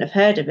 otherwise I wouldn't have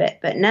heard of it.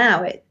 But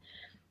now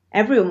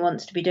everyone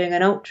wants to be doing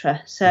an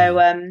ultra.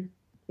 So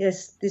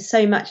there's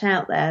so much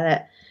out there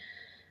that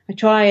I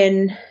try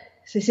and.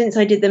 So since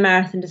I did the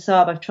Marathon des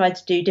Sables, I've tried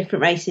to do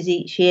different races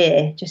each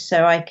year, just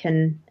so I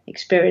can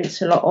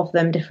experience a lot of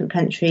them, different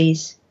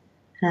countries,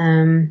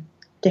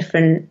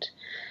 different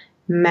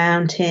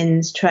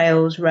mountains,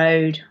 trails,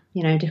 road,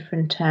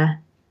 different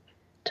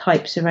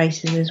types of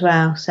races as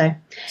well. So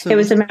it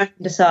was the Marathon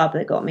des Sables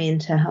that got me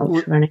into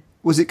ultra running.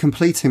 Was it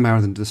completing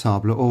Marathon des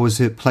Sables, or was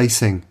it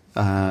placing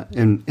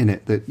in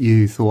it that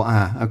you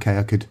thought, okay,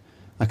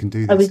 I I can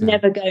do this. I was now.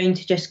 never going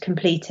to just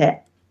complete it.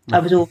 I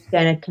was always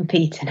going to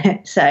compete in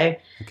it. So,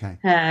 okay.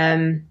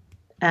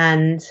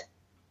 And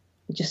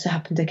it just so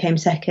happened I came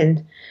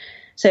second.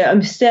 So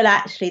I'm still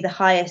actually the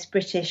highest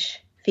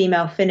British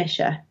female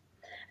finisher.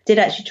 I did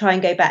actually try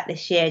and go back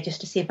this year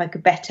just to see if I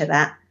could better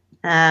that.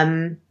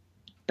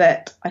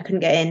 But I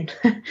couldn't get in.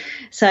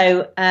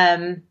 So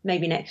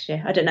maybe next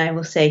year. I don't know.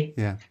 We'll see.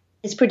 Yeah.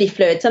 It's pretty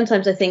fluid.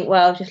 Sometimes I think,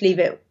 well, just leave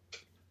it.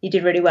 You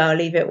did really well.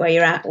 Leave it where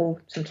you're at.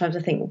 Or sometimes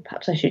I think, well,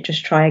 perhaps I should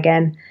just try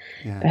again.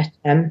 Yeah.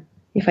 But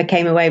if I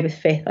came away with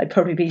fifth, I'd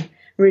probably be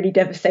really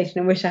devastated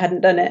and wish I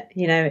hadn't done it.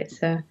 You know,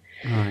 it's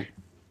right.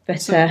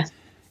 But so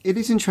it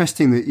is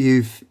interesting that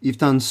you've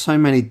done so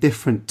many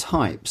different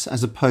types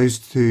as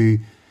opposed to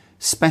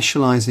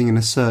specialising in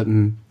a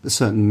certain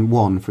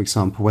one. For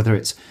example, whether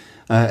it's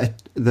I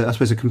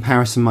suppose a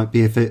comparison might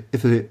be if a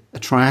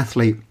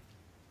triathlete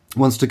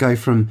wants to go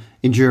from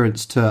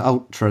endurance to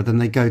ultra, then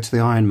they go to the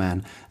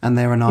Ironman and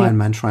they're an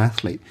Ironman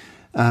triathlete.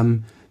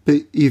 But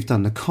you've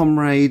done the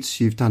comrades,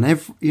 you've done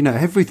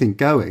everything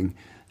going.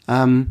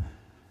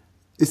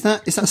 Is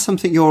that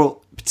something you're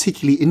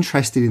particularly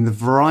interested in, the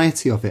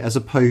variety of it, as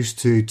opposed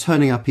to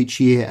turning up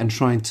each year and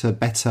trying to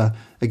better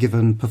a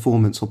given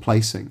performance or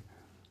placing?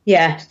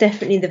 Yeah, it's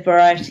definitely the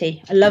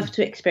variety. I love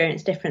to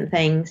experience different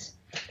things.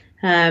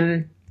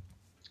 I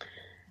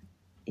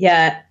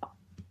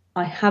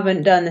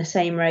haven't done the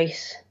same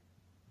race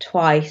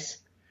twice.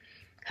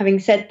 Having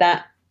said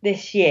that,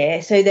 this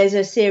year, so there's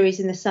a series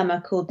in the summer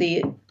called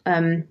the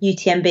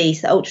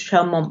UTMBs, the Ultra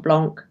Trail Mont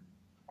Blanc,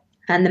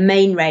 and the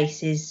main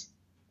race is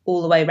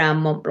all the way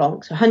around Mont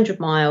Blanc, so 100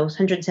 miles,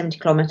 170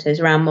 kilometres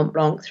around Mont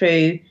Blanc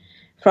through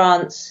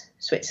France,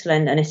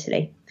 Switzerland and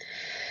Italy.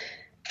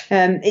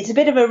 It's a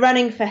bit of a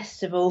running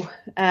festival,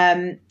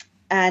 and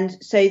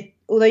so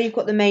although you've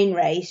got the main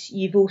race,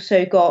 you've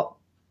also got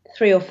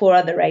 3 or 4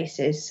 other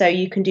races. So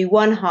you can do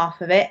one half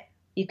of it,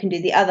 you can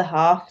do the other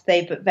half.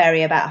 They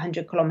vary about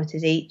 100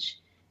 kilometres each,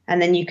 and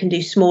then you can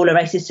do smaller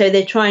races. So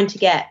they're trying to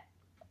get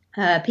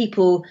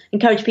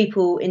encourage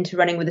people into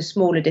running with the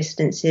smaller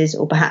distances,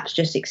 or perhaps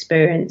just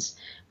experience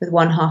with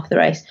one half of the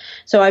race.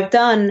 So I've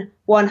done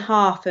one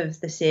half of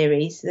the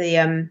series,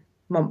 the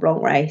Mont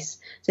Blanc race.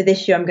 So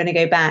this year I'm going to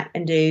go back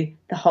and do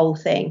the whole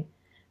thing.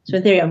 So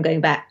in theory, I'm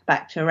going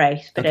back to a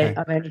race, but okay.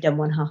 I've only done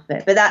one half of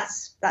it. But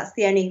that's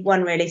the only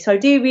one really. So I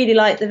do really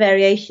like the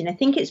variation. I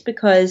think it's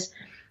because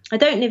I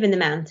don't live in the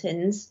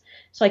mountains,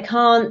 so I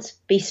can't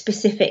be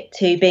specific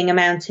to being a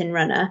mountain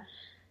runner.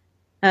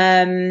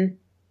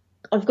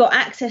 I've got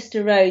access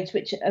to roads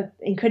which are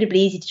incredibly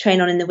easy to train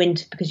on in the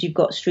winter because you've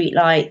got street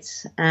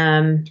lights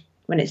when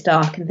it's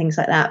dark and things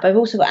like that. But I've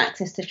also got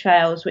access to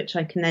trails which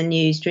I can then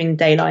use during the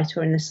daylight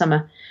or in the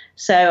summer.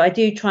 So I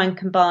do try and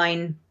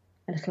combine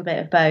a little bit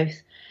of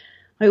both.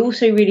 I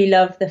also really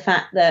love the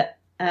fact that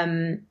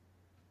although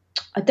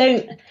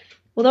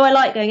I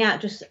like going out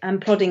just and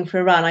plodding for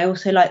a run, I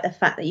also like the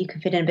fact that you can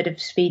fit in a bit of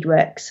speed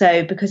work.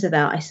 So because of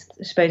that, I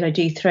suppose I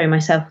do throw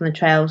myself on the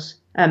trails,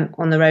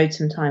 on the road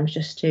sometimes,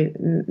 just to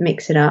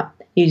mix it up,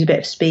 use a bit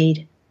of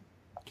speed.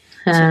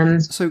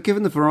 So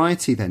given the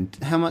variety then,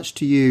 how much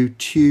do you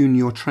tune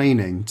your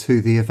training to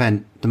the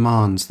event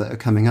demands that are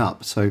coming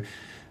up? So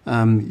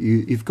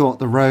you've got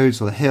the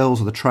roads or the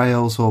hills or the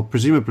trails, or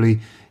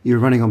presumably you're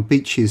running on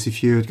beaches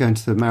if you're going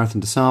to the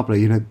Marathon des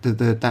Sables,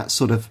 that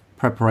sort of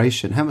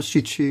preparation. How much do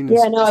you tune?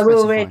 Yeah, no, I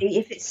will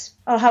really.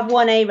 I'll have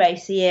 1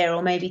 race a year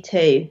or maybe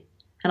 2,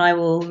 and I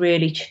will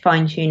really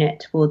fine tune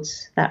it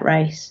towards that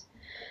race.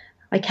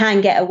 I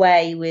can get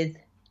away with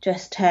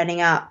just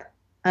turning up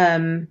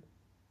and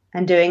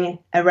doing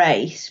a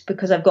race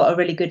because I've got a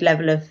really good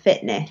level of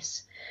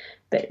fitness.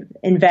 But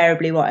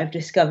invariably what I've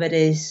discovered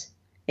is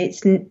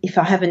if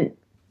I haven't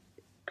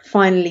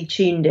finally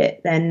tuned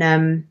it,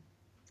 then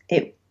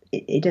it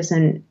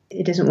doesn't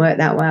work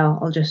that well.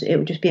 It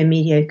would just be a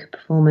mediocre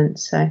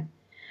performance. So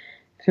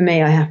for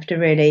me, I have to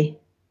really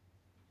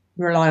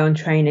rely on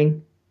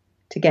training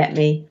to get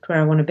me to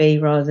where I want to be,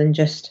 rather than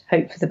just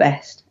hope for the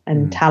best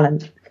and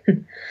talent.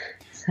 And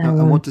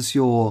what is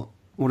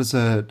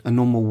a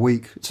normal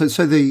week?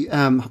 So the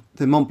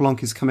Mont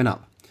Blanc is coming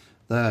up.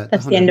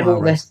 That's the end of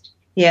August. Race.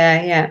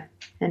 Yeah,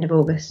 end of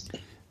August.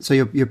 So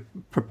you're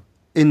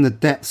in the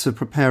depths of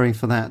preparing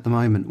for that at the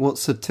moment.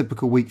 What's a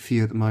typical week for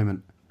you at the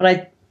moment?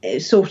 Well,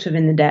 it's sort of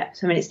in the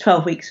depths. I mean, it's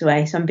 12 weeks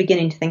away, so I'm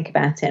beginning to think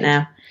about it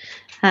now.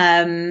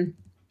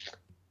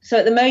 So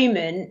at the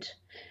moment,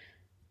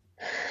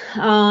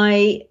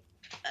 I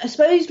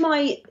suppose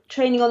my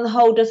training on the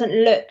whole doesn't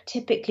look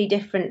typically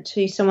different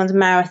to someone's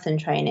marathon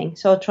training.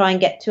 So I'll try and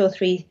get 2 or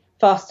 3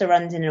 faster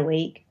runs in a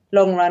week,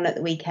 long run at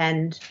the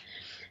weekend.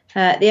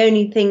 The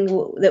only thing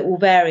that will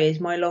vary is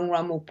my long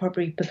run will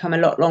probably become a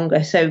lot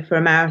longer. So for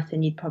a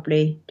marathon, you'd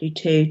probably do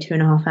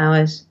 2.5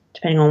 hours,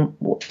 depending on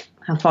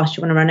how fast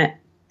you want to run it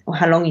or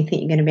how long you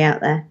think you're going to be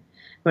out there.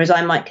 Whereas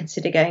I might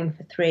consider going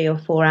for 3 or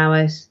 4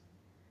 hours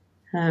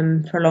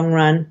for a long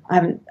run. I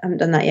haven't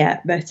done that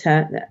yet, but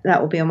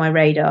that will be on my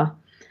radar.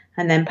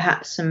 And then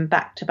perhaps some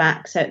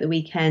back-to-back. So at the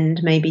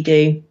weekend, maybe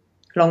do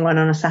long run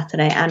on a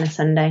Saturday and a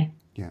Sunday.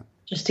 Yeah.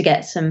 Just to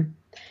get some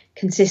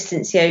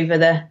consistency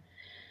over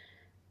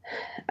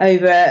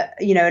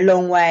a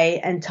long way,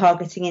 and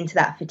targeting into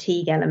that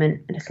fatigue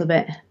element a little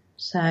bit.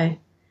 So,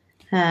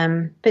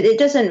 but it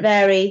doesn't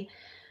vary.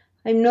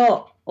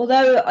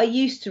 Although I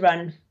used to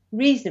run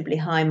reasonably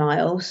high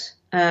miles,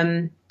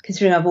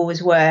 considering I've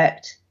always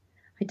worked,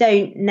 I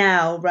don't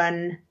now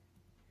run.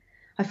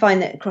 I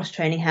find that cross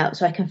training helps,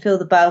 so I can fill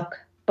the bulk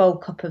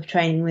up of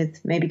training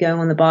with maybe going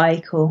on the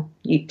bike, or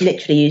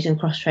literally using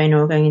cross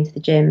trainer, or going into the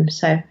gym.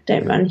 So I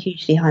don't run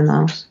hugely high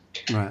miles.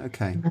 Right.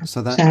 Okay.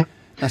 So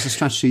that's a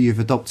strategy you've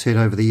adopted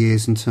over the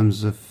years in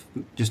terms of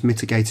just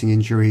mitigating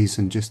injuries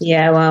and just...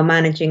 Yeah, well,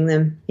 managing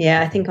them.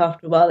 Yeah, I think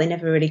after a while they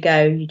never really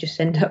go. You just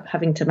end up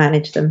having to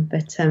manage them.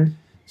 But so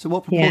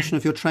what proportion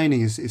of your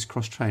training is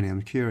cross-training?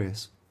 I'm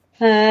curious.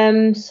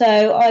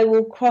 So I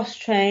will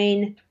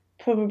cross-train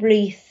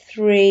probably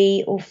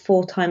 3 or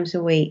 4 times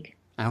a week.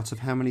 Out of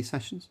how many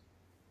sessions?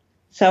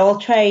 So I'll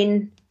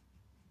train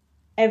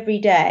every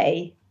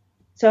day.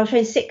 So I'll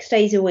train 6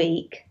 days a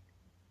week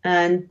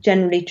and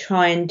generally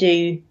try and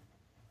do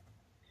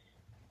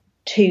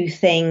 2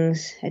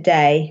 things a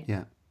day.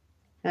 Yeah.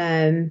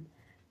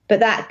 But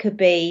that could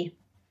be,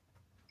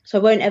 so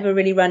I won't ever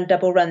really run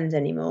double runs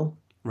anymore.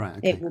 Right.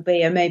 Okay. It will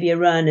be maybe a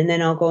run and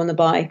then I'll go on the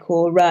bike,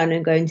 or a run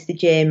and go into the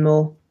gym,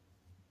 or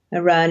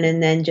a run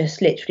and then just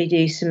literally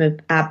do some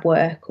ab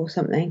work or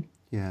something.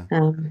 Yeah.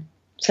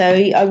 So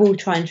I will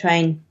try and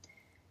train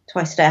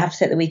twice a day. I have to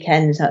set the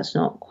weekends. That's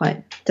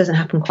doesn't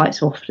happen quite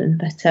so often,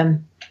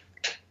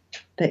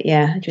 but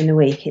yeah, during the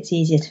week it's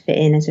easier to fit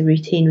in as a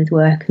routine with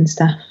work and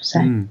stuff. So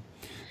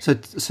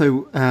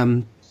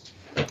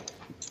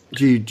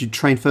do you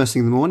train first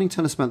thing in the morning?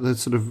 Tell us about the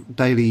sort of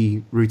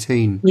daily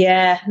routine.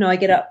 Yeah, no, I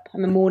get up.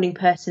 I'm a morning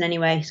person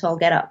anyway, so I'll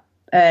get up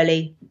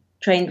early,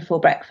 train before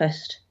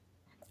breakfast.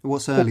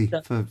 What's early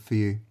for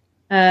you?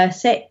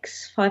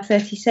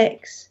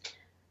 5:36.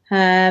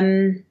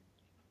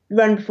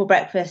 Run before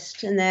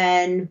breakfast, and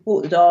then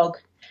walk the dog,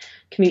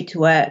 commute to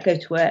work, go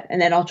to work, and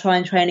then I'll try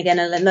and train again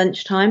at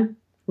lunchtime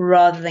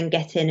rather than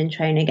get in and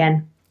train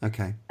again.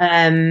 Okay.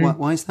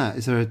 Why is that?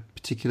 Is there a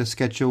particular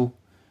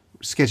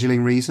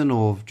scheduling reason,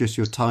 or just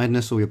your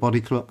tiredness or your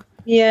body clock?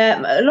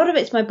 Yeah, a lot of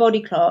it's my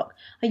body clock.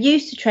 I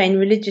used to train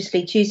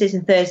religiously Tuesdays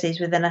and Thursdays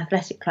with an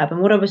athletic club,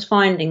 and what I was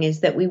finding is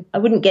that I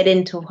wouldn't get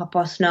in till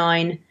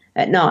 9:30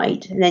 at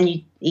night, and then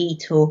you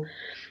eat,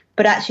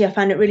 but actually I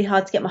found it really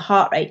hard to get my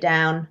heart rate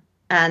down,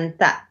 and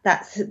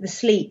that's the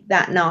sleep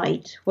that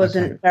night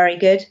wasn't very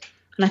good,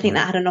 and I think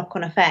that had a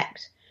knock-on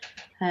effect.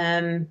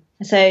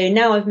 So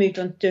now I've moved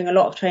on to doing a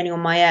lot of training on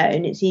my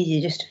own. It's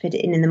easier just to fit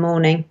it in the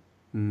morning.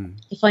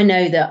 If I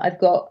know that I've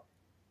got,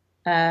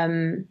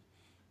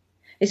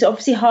 it's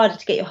obviously harder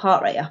to get your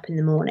heart rate up in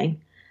the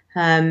morning.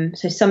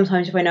 So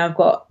sometimes if I know I've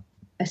got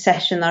a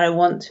session that I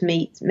want to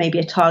meet, maybe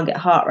a target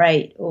heart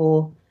rate,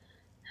 or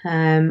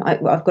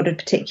I've got a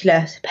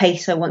particular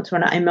pace I want to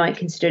run at, I might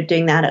consider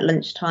doing that at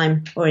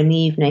lunchtime or in the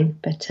evening.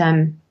 But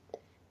I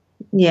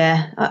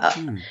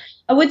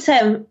would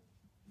say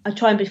I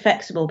try and be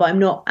flexible, but I'm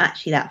not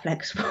actually that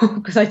flexible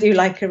because I do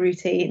like a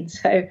routine.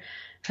 So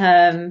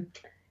I'm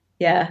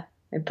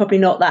probably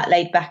not that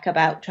laid back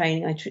about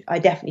training. I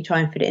definitely try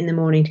and fit it in the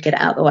morning to get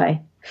it out of the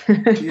way.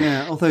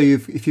 Yeah, although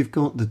if you've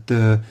got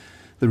the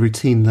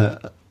routine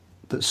that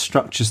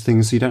structures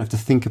things, so you don't have to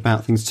think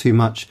about things too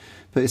much.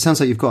 But it sounds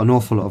like you've got an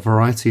awful lot of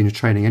variety in your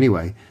training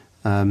anyway.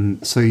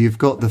 So you've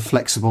got the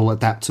flexible,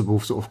 adaptable,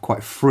 sort of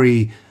quite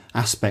free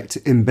aspect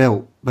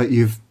inbuilt, but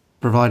you've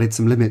provided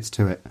some limits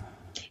to it.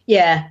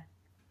 Yeah,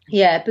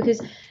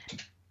 because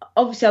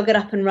obviously I'll get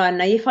up and run.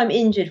 Now, if I'm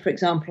injured, for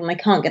example, and I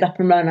can't get up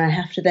and run, I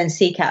have to then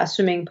seek out a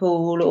swimming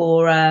pool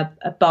or a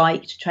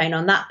bike to train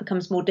on. That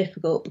becomes more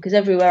difficult because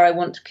everywhere I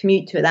want to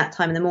commute to at that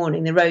time in the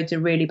morning, the roads are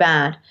really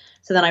bad.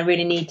 So then I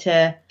really need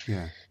to...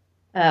 Yeah.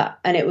 And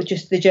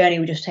the journey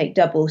will just take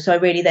double. So I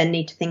really then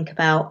need to think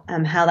about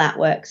how that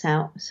works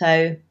out.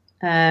 So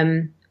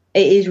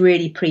it is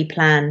really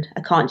pre-planned.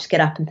 I can't just get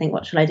up and think,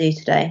 what shall I do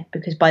today?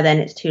 Because by then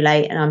it's too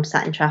late and I'm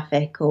sat in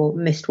traffic or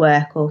missed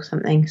work or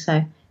something.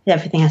 So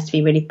everything has to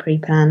be really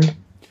pre-planned.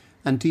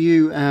 And do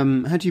you,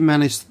 how do you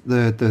manage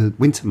the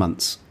winter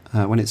months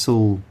when it's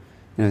all,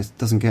 it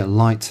doesn't get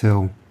light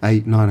till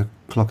 8-9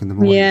 o'clock in the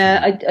morning?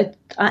 Yeah,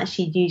 I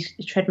actually use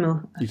the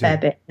treadmill a fair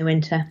bit in the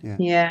winter.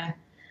 Yeah.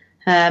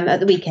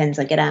 At the weekends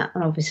I get out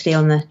and obviously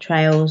on the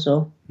trails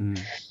or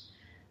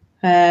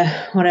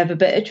whatever,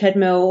 but a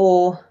treadmill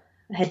or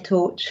a head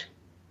torch.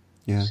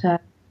 Yeah. So,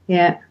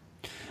 yeah.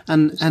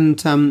 And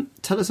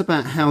tell us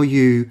about how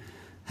you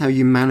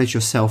manage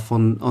yourself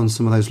on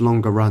some of those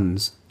longer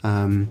runs.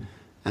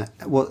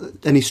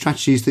 Any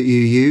strategies that you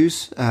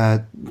use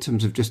in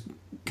terms of just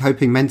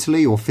coping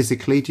mentally or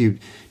physically? Do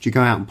you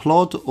go out and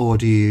plod, or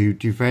do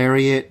you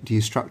vary it? Do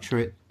you structure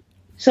it?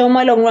 So on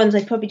my long runs,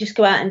 I probably just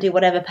go out and do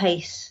whatever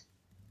pace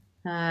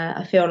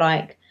I feel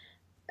like.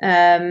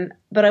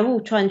 But I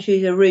will try and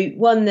choose a route,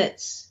 one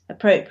that's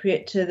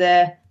appropriate to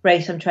the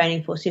race I'm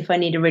training for. So if I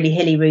need a really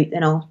hilly route,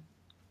 then I'll,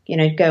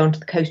 go onto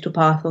the coastal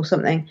path or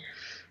something.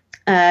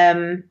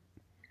 And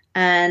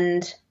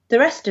the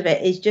rest of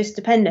it is just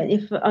dependent.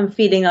 If I'm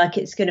feeling like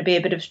it's going to be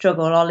a bit of a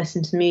struggle, I'll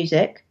listen to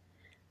music.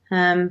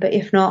 But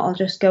if not, I'll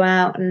just go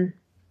out and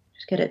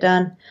just get it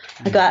done.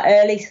 I go out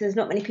early, so there's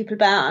not many people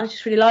about. I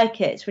just really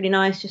like it. It's really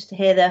nice just to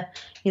hear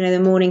the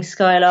morning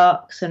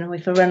skylarks. And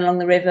if I run along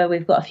the river,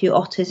 we've got a few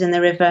otters in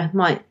the river.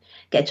 Might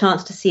get a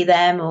chance to see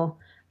them, or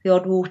the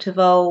odd water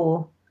vole.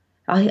 Or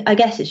I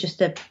guess it's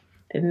just a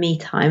bit of me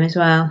time as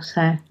well.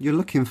 So you're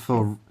looking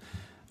for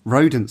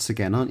rodents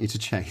again, aren't you, to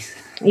chase?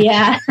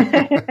 Yeah.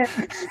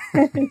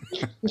 You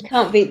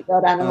can't beat the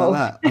odd animal.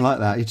 I like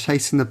that. You're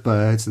chasing the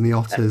birds and the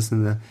otters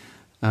and the.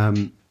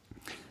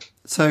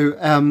 So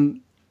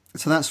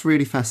that's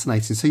really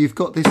fascinating. So you've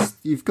got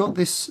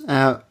this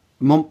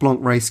Mont Blanc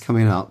race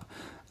coming up.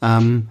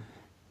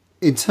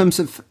 In terms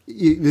of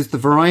there's the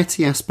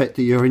variety aspect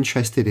that you're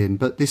interested in,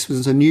 but this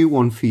was a new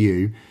one for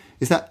you.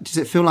 Does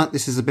it feel like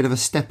this is a bit of a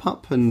step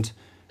up? And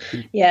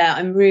yeah,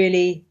 I'm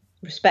really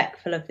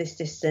respectful of this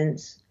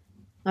distance.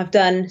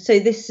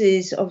 This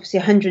is obviously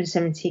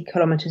 170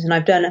 kilometres, and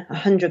I've done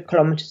 100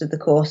 kilometres of the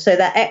course. So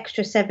that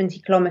extra 70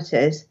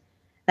 kilometres,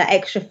 that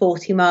extra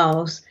 40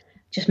 miles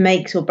just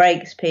makes or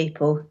breaks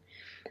people.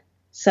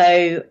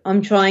 So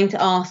I'm trying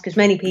to ask as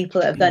many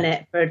people that have done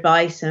it for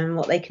advice and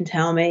what they can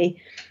tell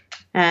me,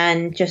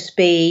 and just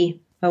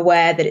be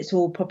aware that it's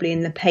all probably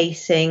in the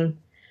pacing.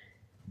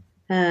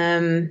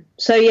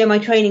 My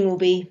training will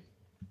be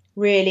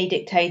really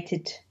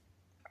dictated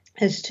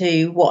as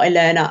to what I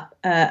learn up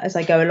as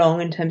I go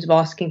along in terms of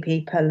asking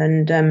people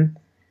and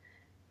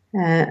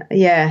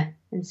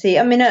see.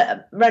 I mean,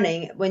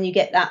 running, when you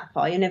get that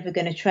far, you're never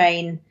going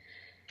to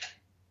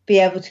be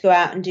able to go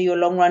out and do your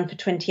long run for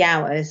 20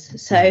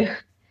 hours. So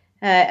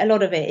a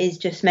lot of it is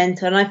just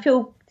mental, and I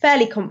feel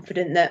fairly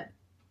confident that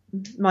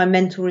my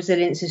mental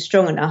resilience is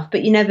strong enough,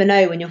 but you never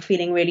know when you're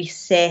feeling really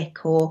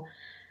sick or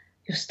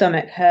your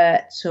stomach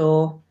hurts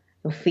or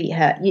your feet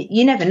hurt.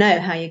 You never know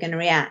how you're going to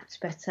react.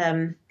 But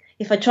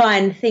if I try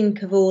and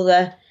think of all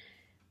the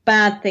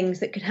bad things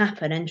that could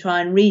happen and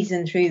try and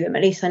reason through them,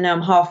 at least I know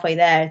I'm halfway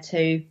there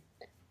to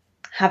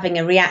having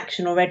a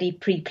reaction already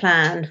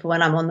pre-planned for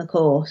when I'm on the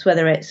course,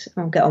 whether it's,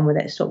 I'll get on with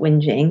it, stop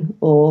whinging,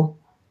 or,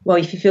 well,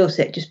 if you feel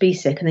sick, just be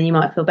sick and then you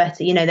might feel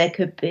better. There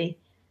could be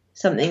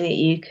something that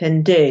you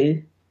can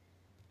do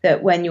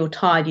that when you're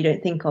tired you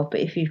don't think of, but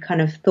if you've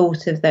kind of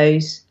thought of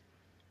those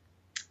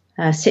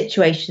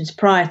situations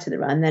prior to the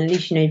run, then at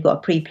least you've got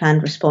a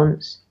pre-planned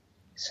response.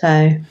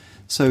 So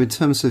in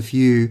terms of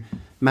you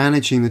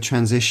managing the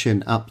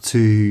transition up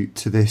to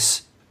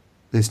this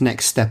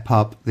next step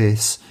up,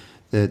 the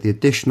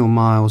additional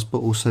miles, but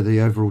also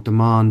the overall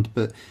demand,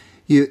 but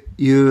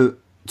you're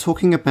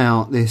talking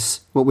about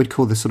this, what we'd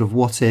call the sort of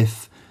what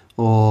if,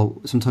 or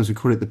sometimes we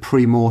call it the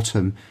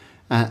pre-mortem,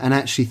 and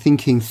actually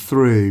thinking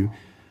through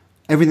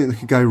everything that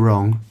could go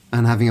wrong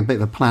and having a bit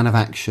of a plan of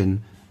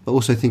action, but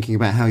also thinking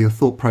about how your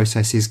thought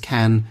processes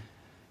can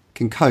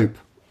cope.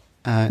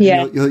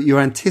 You're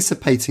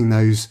anticipating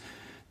those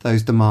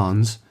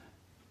demands,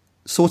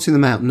 sorting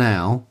them out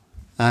now,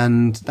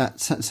 and that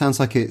sounds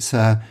like it's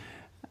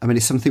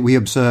it's something we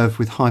observe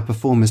with high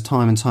performers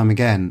time and time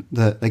again,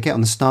 that they get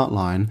on the start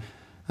line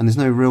and there's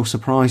no real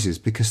surprises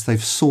because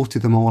they've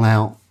sorted them all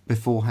out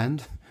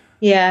beforehand.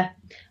 Yeah.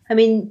 I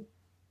mean,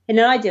 in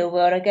an ideal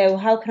world, I go, well,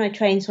 how can I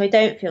train so I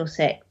don't feel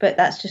sick? But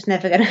that's just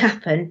never going to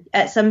happen.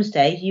 At some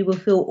stage, you will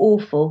feel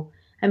awful.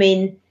 I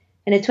mean,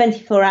 in a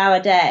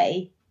 24-hour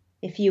day,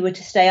 if you were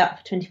to stay up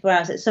for 24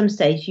 hours, at some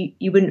stage,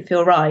 you wouldn't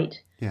feel right.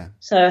 Yeah.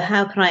 So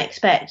how can I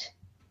expect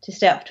to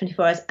stay up for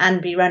 24 hours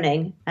and be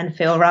running and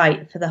feel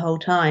right for the whole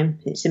time?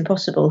 It's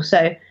impossible.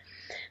 So,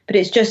 but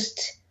it's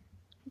just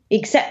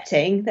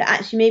accepting that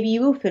actually maybe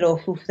you will feel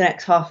awful for the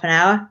next half an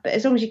hour, but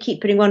as long as you keep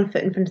putting one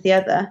foot in front of the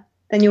other,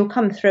 then you'll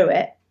come through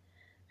it.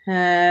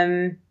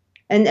 And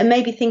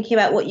maybe thinking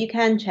about what you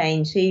can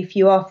change. So if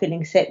you are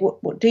feeling sick,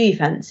 what do you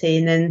fancy?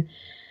 And then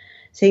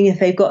seeing if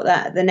they've got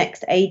that at the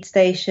next aid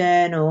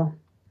station or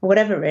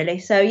whatever, really.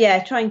 So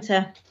yeah, trying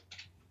to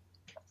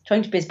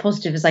be as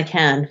positive as I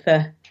can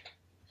for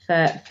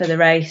the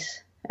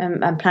race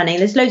and planning.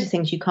 There's loads of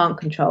things you can't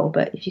control,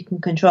 but if you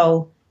can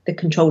control the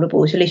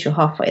controllables, at least you're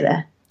halfway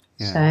there.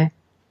 Yeah. So,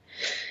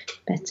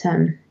 but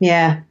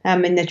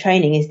the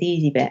training is the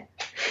easy bit.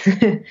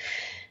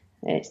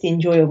 It's the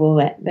enjoyable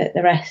bit, but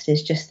the rest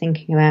is just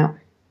thinking about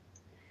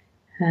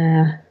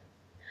the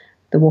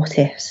what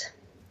ifs.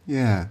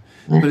 Yeah,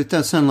 but it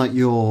does sound like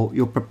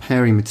you're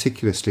preparing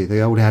meticulously. The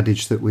old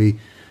adage that we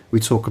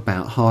talk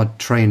about, hard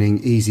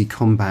training, easy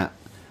combat,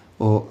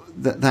 or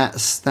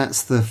that's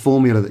the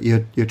formula that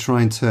you're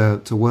trying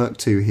to work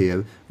to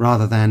here,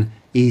 rather than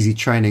easy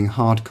training,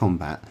 hard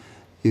combat.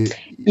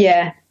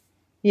 Yeah.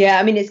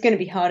 I mean, it's going to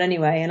be hard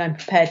anyway, and I'm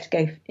prepared to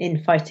go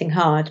in fighting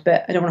hard,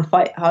 but I don't want to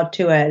fight hard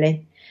too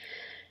early.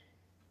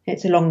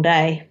 It's a long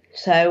day.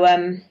 So,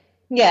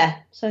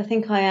 so I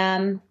think I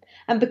am.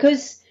 And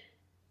because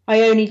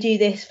I only do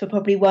this for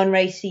probably one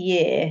race a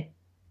year,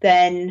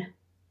 then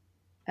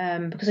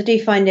because I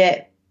do find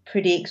it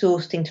pretty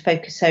exhausting to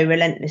focus so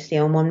relentlessly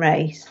on one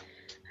race,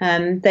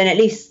 then at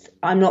least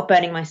I'm not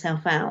burning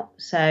myself out.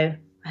 So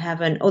I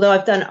haven't. Although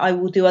I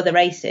will do other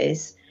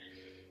races.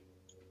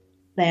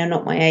 They are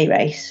not my A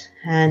race,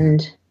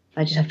 and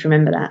I just have to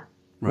remember that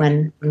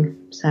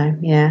so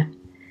yeah,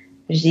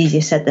 it's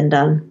easier said than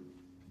done.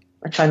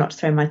 I try not to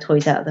throw my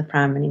toys out of the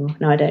pram anymore.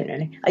 No, I don't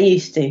really. I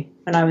used to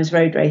when I was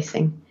road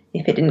racing.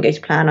 If it didn't go to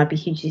plan, I'd be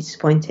hugely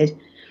disappointed.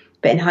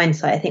 But in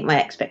hindsight, I think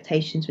my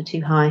expectations were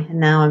too high,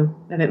 and now I'm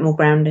a bit more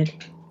grounded.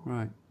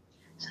 Right.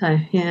 So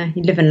yeah,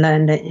 you live and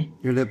learn, don't you?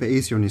 You're a little bit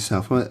easier on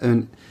yourself,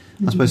 and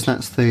I suppose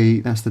that's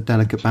the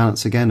delicate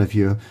balance again of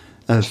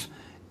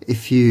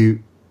if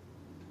you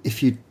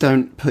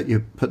don't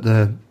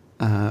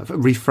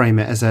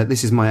reframe it as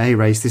this is my A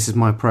race, this is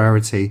my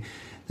priority,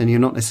 then you're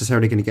not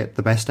necessarily going to get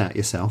the best out of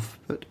yourself.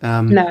 But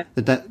no.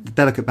 The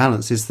delicate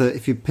balance is that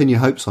if you pin your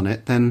hopes on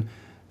it, then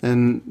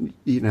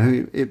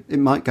it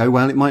might go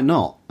well, it might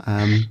not.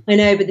 I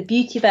know, but the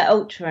beauty about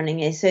ultra running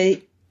is, so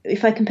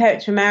if I compare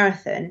it to a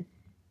marathon,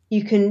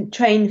 you can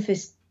train for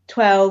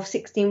 12,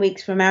 16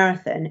 weeks for a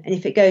marathon, and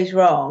if it goes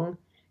wrong,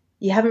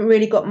 you haven't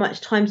really got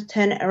much time to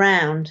turn it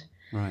around.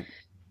 Right.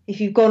 If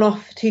you've gone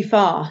off too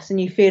fast and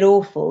you feel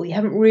awful, you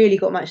haven't really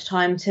got much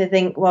time to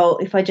think, well,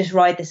 if I just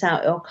ride this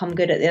out, it'll come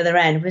good at the other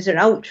end. Whereas an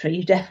ultra,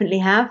 you definitely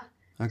have.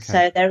 Okay.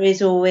 So there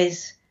is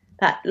always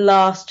that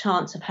last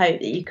chance of hope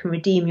that you can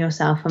redeem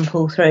yourself and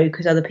pull through,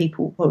 because other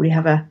people probably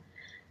have a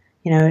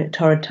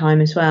torrid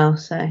time as well.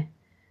 So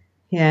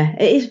yeah,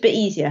 it is a bit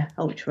easier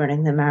ultra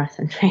running than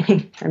marathon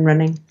training and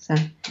running. So.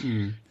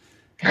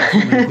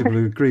 Many people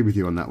would agree with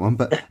you on that one,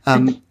 but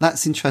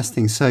that's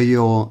interesting. So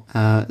your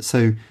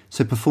so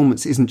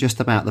performance isn't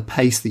just about the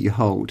pace that you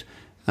hold,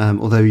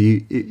 although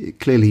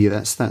clearly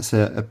that's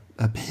a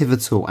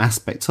pivotal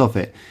aspect of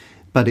it,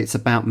 but it's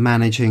about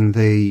managing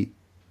the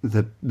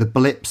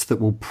blips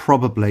that will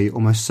probably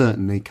almost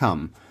certainly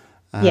come.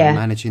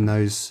 Managing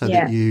those so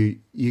that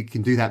you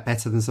can do that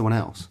better than someone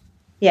else.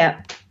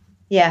 Yeah,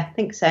 I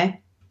think so.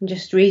 And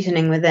just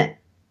reasoning with it.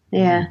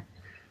 Yeah.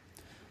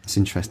 It's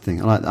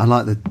interesting. I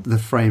like the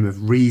frame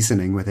of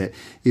reasoning with it.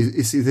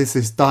 There's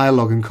this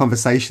dialogue and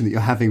conversation that you're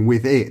having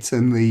with it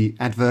and the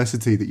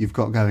adversity that you've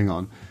got going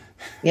on.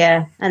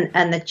 Yeah,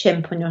 and the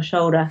chimp on your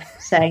shoulder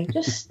saying,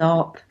 "Just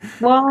stop.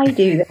 Why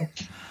do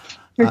this?"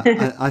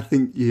 I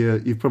think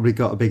you've probably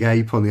got a big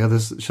ape on the other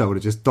shoulder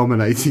just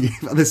dominating you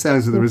by the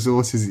sounds of the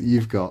resources that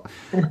you've got,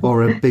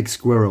 or a big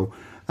squirrel.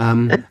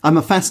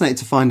 I'm fascinated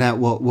to find out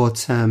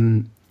what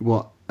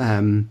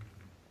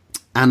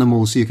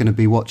animals you're going to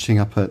be watching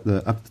up at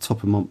the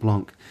top of Mont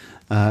Blanc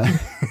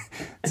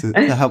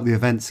to help the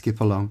event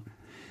skip along.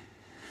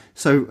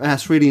 So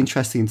that's really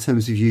interesting in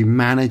terms of you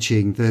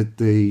managing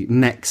the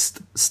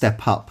next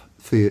step up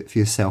for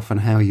yourself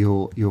and how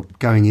you're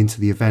going into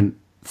the event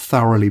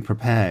thoroughly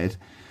prepared.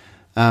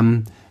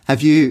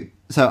 Have you?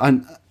 So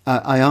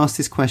I asked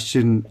this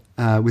question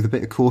with a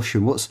bit of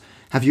caution.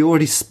 Have you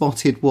already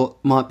spotted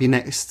what might be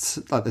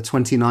next, like the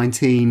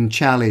 2019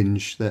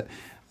 challenge? That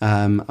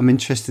I'm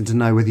interested to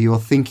know whether you're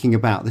thinking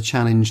about the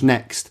challenge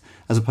next,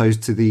 as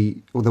opposed to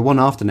the one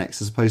after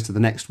next, as opposed to the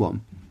next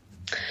one.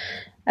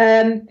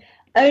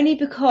 Only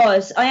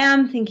because I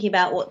am thinking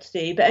about what to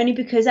do, but only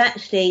because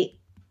actually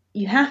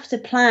you have to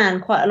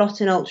plan quite a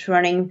lot in ultra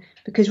running,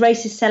 because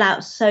races sell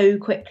out so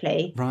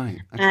quickly. Right.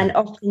 Okay. And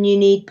often you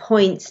need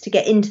points to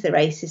get into the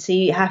races. So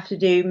you have to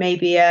do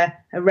maybe a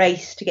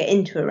race to get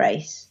into a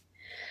race.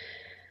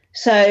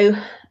 So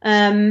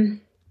I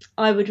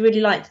would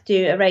really like to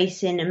do a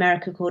race in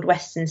America called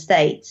Western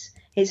States.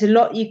 It's a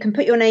lot. You can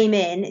put your name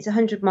in. It's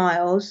 100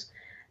 miles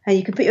and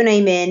you can put your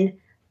name in.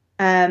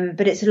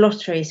 But it's a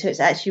lottery, so it's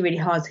actually really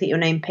hard to get your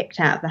name picked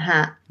out of the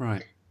hat.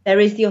 Right. There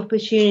is the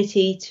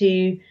opportunity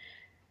to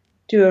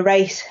do a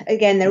race.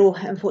 Again, they're all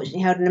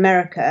unfortunately held in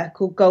America,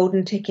 called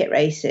golden ticket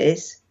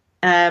races,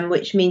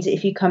 which means that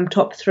if you come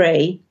top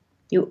 3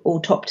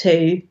 or top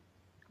 2,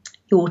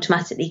 you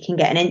automatically can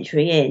get an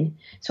entry in.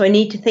 So I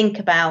need to think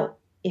about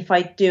if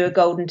I do a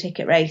golden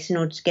ticket race in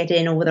order to get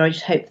in, or whether I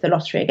just hope for the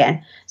lottery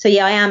again. So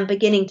yeah, I am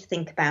beginning to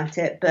think about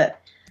it, but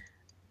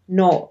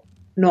not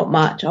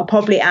much. I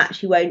probably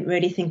actually won't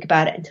really think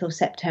about it until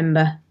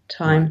September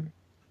time. Right.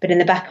 But in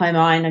the back of my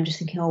mind, I'm just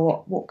thinking,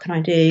 what can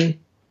I do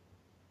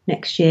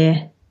next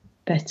year?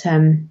 But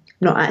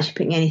not actually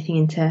putting anything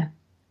into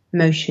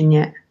motion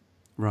yet.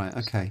 Right.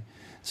 Okay.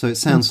 So it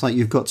sounds like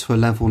you've got to a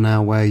level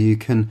now where you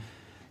can,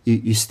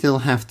 you still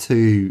have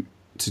to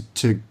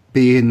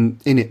be in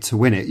it to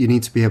win it. You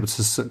need to be able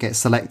to get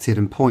selected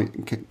and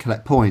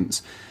collect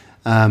points.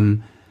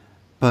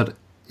 But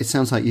it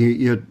sounds like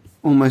you're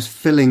almost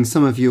filling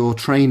some of your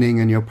training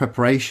and your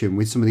preparation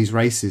with some of these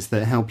races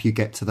that help you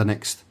get to the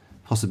next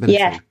possibility.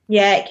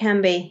 Yeah, it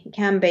can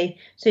be.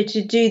 So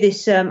to do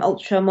this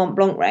Ultra Mont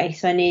Blanc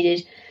race, I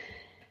needed,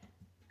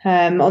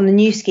 on the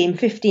new scheme,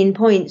 15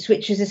 points,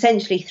 which is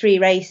essentially 3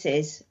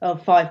 races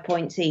of 5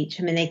 points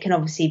each. I mean, they can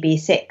obviously be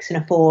 6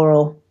 and a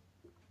 4,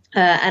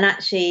 and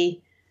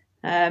actually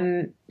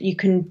you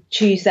can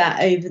choose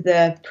that over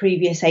the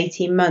previous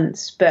 18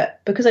 months. But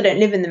because I don't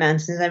live in the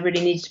mountains, I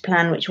really needed to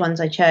plan which ones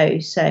I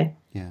chose. So,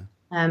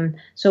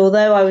 so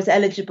although I was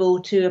eligible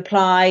to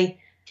apply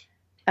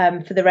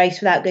for the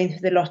race without going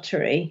through the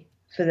lottery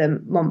for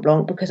the Mont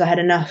Blanc because I had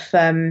enough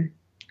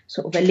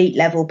sort of elite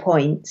level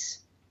points.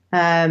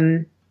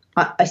 I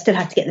still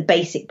had to get the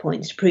basic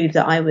points to prove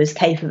that I was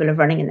capable of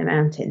running in the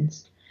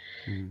mountains.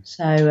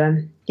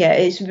 So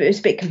it's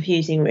a bit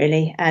confusing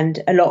really,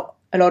 and a lot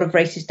of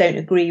races don't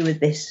agree with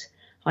this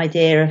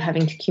idea of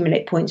having to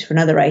accumulate points for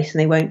another race,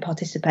 and they won't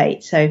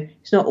participate. So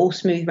it's not all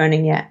smooth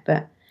running yet,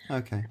 but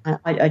okay.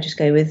 I just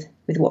go with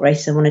what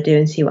races I want to do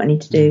and see what I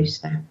need to do.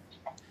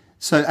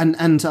 So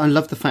and I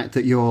love the fact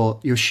that you're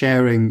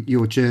sharing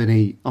your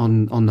journey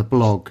on the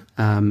blog.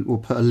 We'll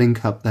put a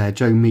link up there.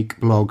 Joe Meek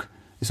blog.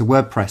 It's a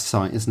WordPress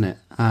site, isn't it?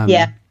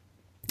 Yeah.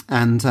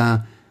 And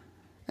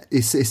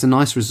it's a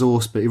nice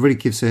resource, but it really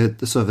gives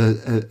a sort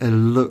of a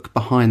look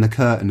behind the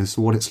curtain as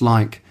to what it's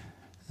like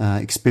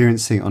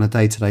experiencing it on a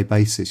day-to-day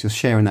basis. You're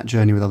sharing that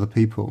journey with other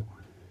people.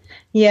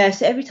 Yeah.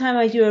 So every time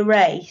I do a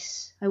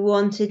race, I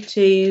wanted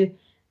to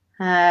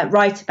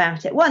write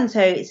about it. One,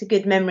 so it's a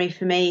good memory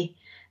for me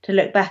to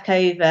look back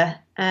over.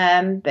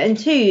 And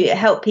two, it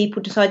helped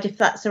people decide if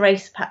that's a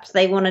race perhaps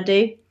they want to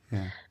do.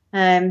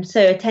 Yeah.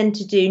 So I tend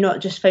to do not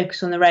just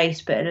focus on the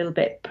race, but a little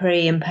bit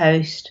pre and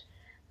post.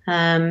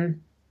 So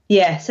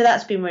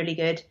that's been really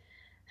good.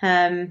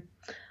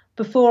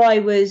 Before I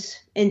was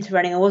into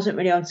running, I wasn't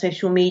really on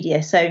social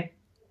media. So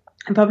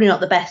I'm probably not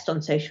the best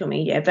on social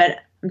media, but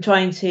I'm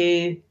trying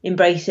to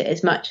embrace it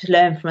as much as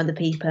learn from other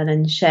people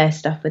and share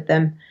stuff with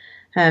them.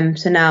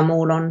 So now I'm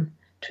all on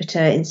Twitter,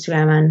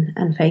 Instagram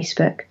and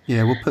Facebook.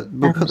 Yeah, we'll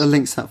put the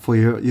links up for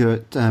you. You're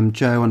at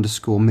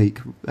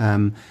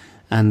Joe_Meek.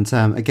 And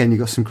again, you've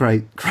got some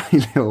great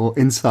little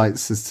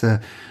insights as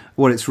to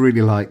what it's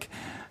really like.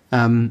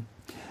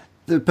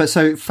 But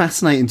so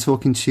fascinating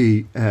talking to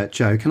you,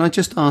 Joe. Can I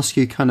just ask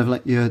you, kind of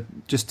like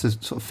just to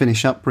sort of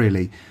finish up,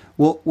 really,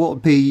 what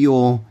would be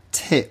your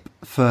tip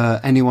for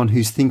anyone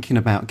who's thinking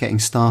about getting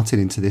started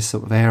into this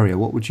sort of area?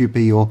 What would you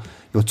be your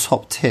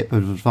top tip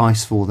of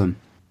advice for them?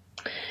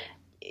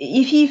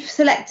 If you've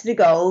selected a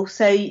goal,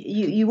 so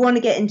you want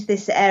to get into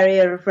this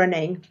area of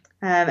running,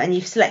 and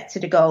you've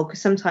selected a goal,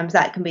 because sometimes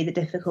that can be the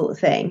difficult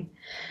thing,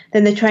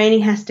 then the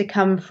training has to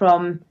come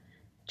from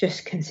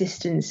just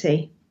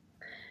consistency.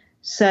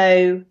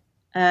 So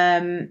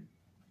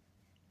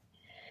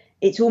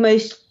it's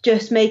almost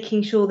just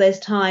making sure there's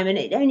time, and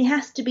it only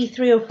has to be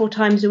 3 or 4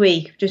 times a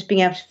week, just being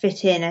able to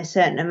fit in a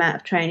certain amount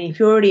of training. If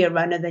you're already a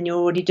runner, then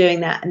you're already doing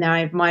that.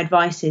 And my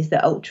advice is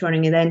that ultra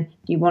running, and then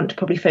you want to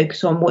probably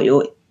focus on what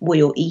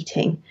you're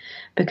eating,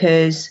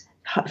 because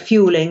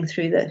fueling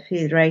through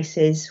the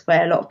races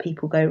where a lot of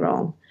people go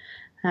wrong.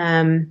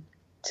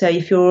 So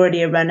if you're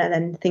already a runner,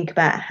 then think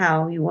about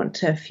how you want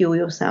to fuel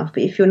yourself.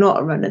 But if you're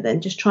not a runner,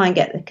 then just try and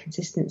get the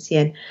consistency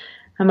in.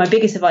 And my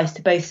biggest advice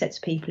to both sets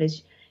of people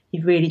is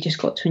you've really just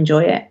got to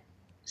enjoy it.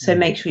 So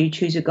make sure you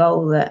choose a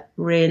goal that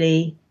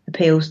really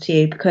appeals to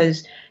you,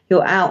 because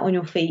you're out on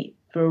your feet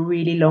for a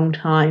really long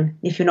time.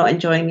 If you're not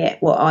enjoying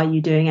it, what are you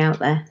doing out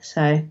there?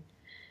 So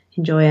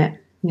enjoy it.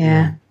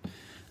 Yeah.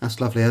 That's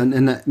lovely. And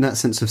in that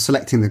sense of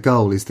selecting the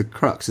goal is the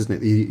crux,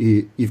 isn't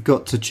it? You've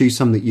got to choose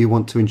something that you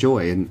want to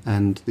enjoy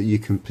and that you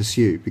can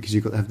pursue, because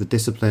you've got to have the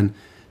discipline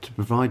to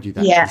provide you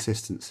that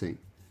consistency.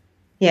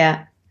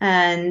 Yeah.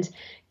 And,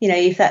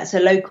 if that's a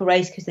local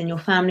race, because then your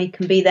family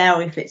can be there,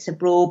 or if it's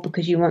abroad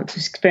because you want to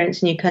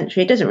experience a new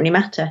country, it doesn't really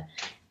matter.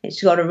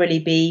 It's got to really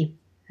be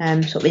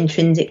sort of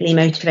intrinsically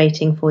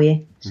motivating for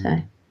you.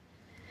 So,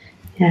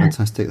 yeah.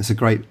 Fantastic. That's a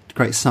great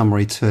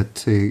summary to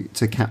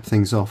cap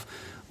things off.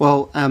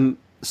 Well,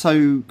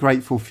 so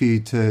grateful for you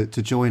to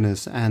join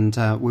us, and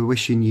we're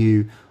wishing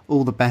you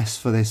all the best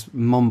for this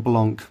Mont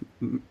Blanc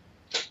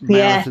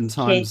marathon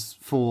times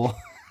 4.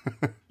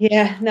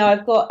 No,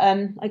 I've got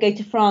I go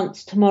to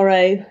France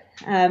tomorrow,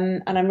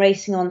 and I'm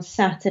racing on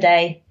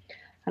Saturday,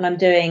 and I'm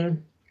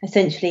doing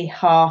essentially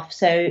half,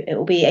 so it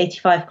will be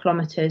 85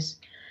 kilometres.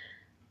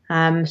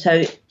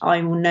 So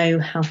I will know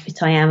how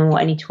fit I am and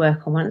what I need to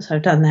work on once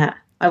I've done that.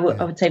 I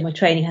would say my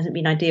training hasn't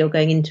been ideal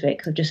going into it,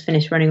 because I've just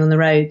finished running on the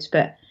roads,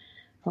 but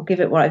I'll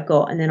give it what I've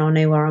got, and then I'll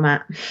know where I'm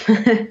at.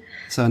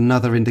 So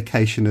another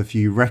indication of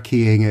you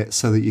recceing it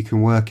so that you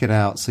can work it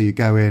out, so you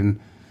go in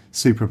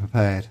super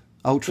prepared.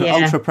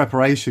 Ultra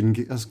preparation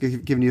has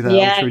given you that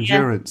ultra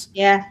endurance.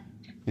 Yeah.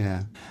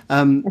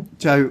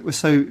 Joe, we're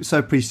so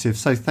appreciative.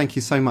 So thank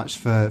you so much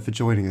for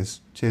joining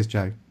us. Cheers,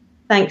 Joe.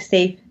 Thanks,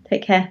 Steve.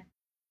 Take care.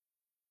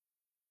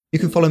 You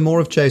can follow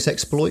more of Joe's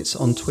exploits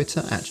on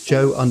Twitter at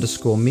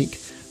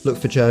Joe_Meek. Look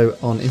for Joe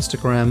on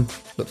Instagram.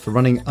 Look for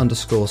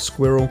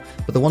running_squirrel.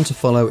 But the one to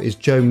follow is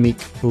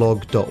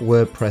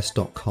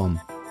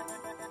joemeekblog.wordpress.com.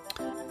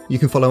 You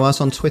can follow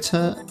us on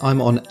Twitter.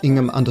 I'm on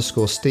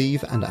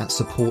Ingham_Steve and at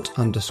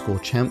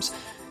support_champs.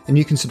 And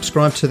you can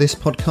subscribe to this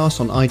podcast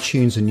on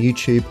iTunes and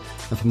YouTube.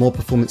 And for more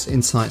performance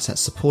insights at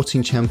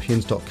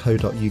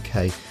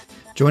supportingchampions.co.uk.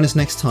 Join us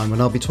next time when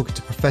I'll be talking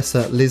to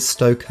Professor Liz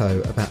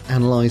Stokoe about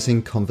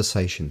analysing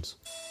conversations.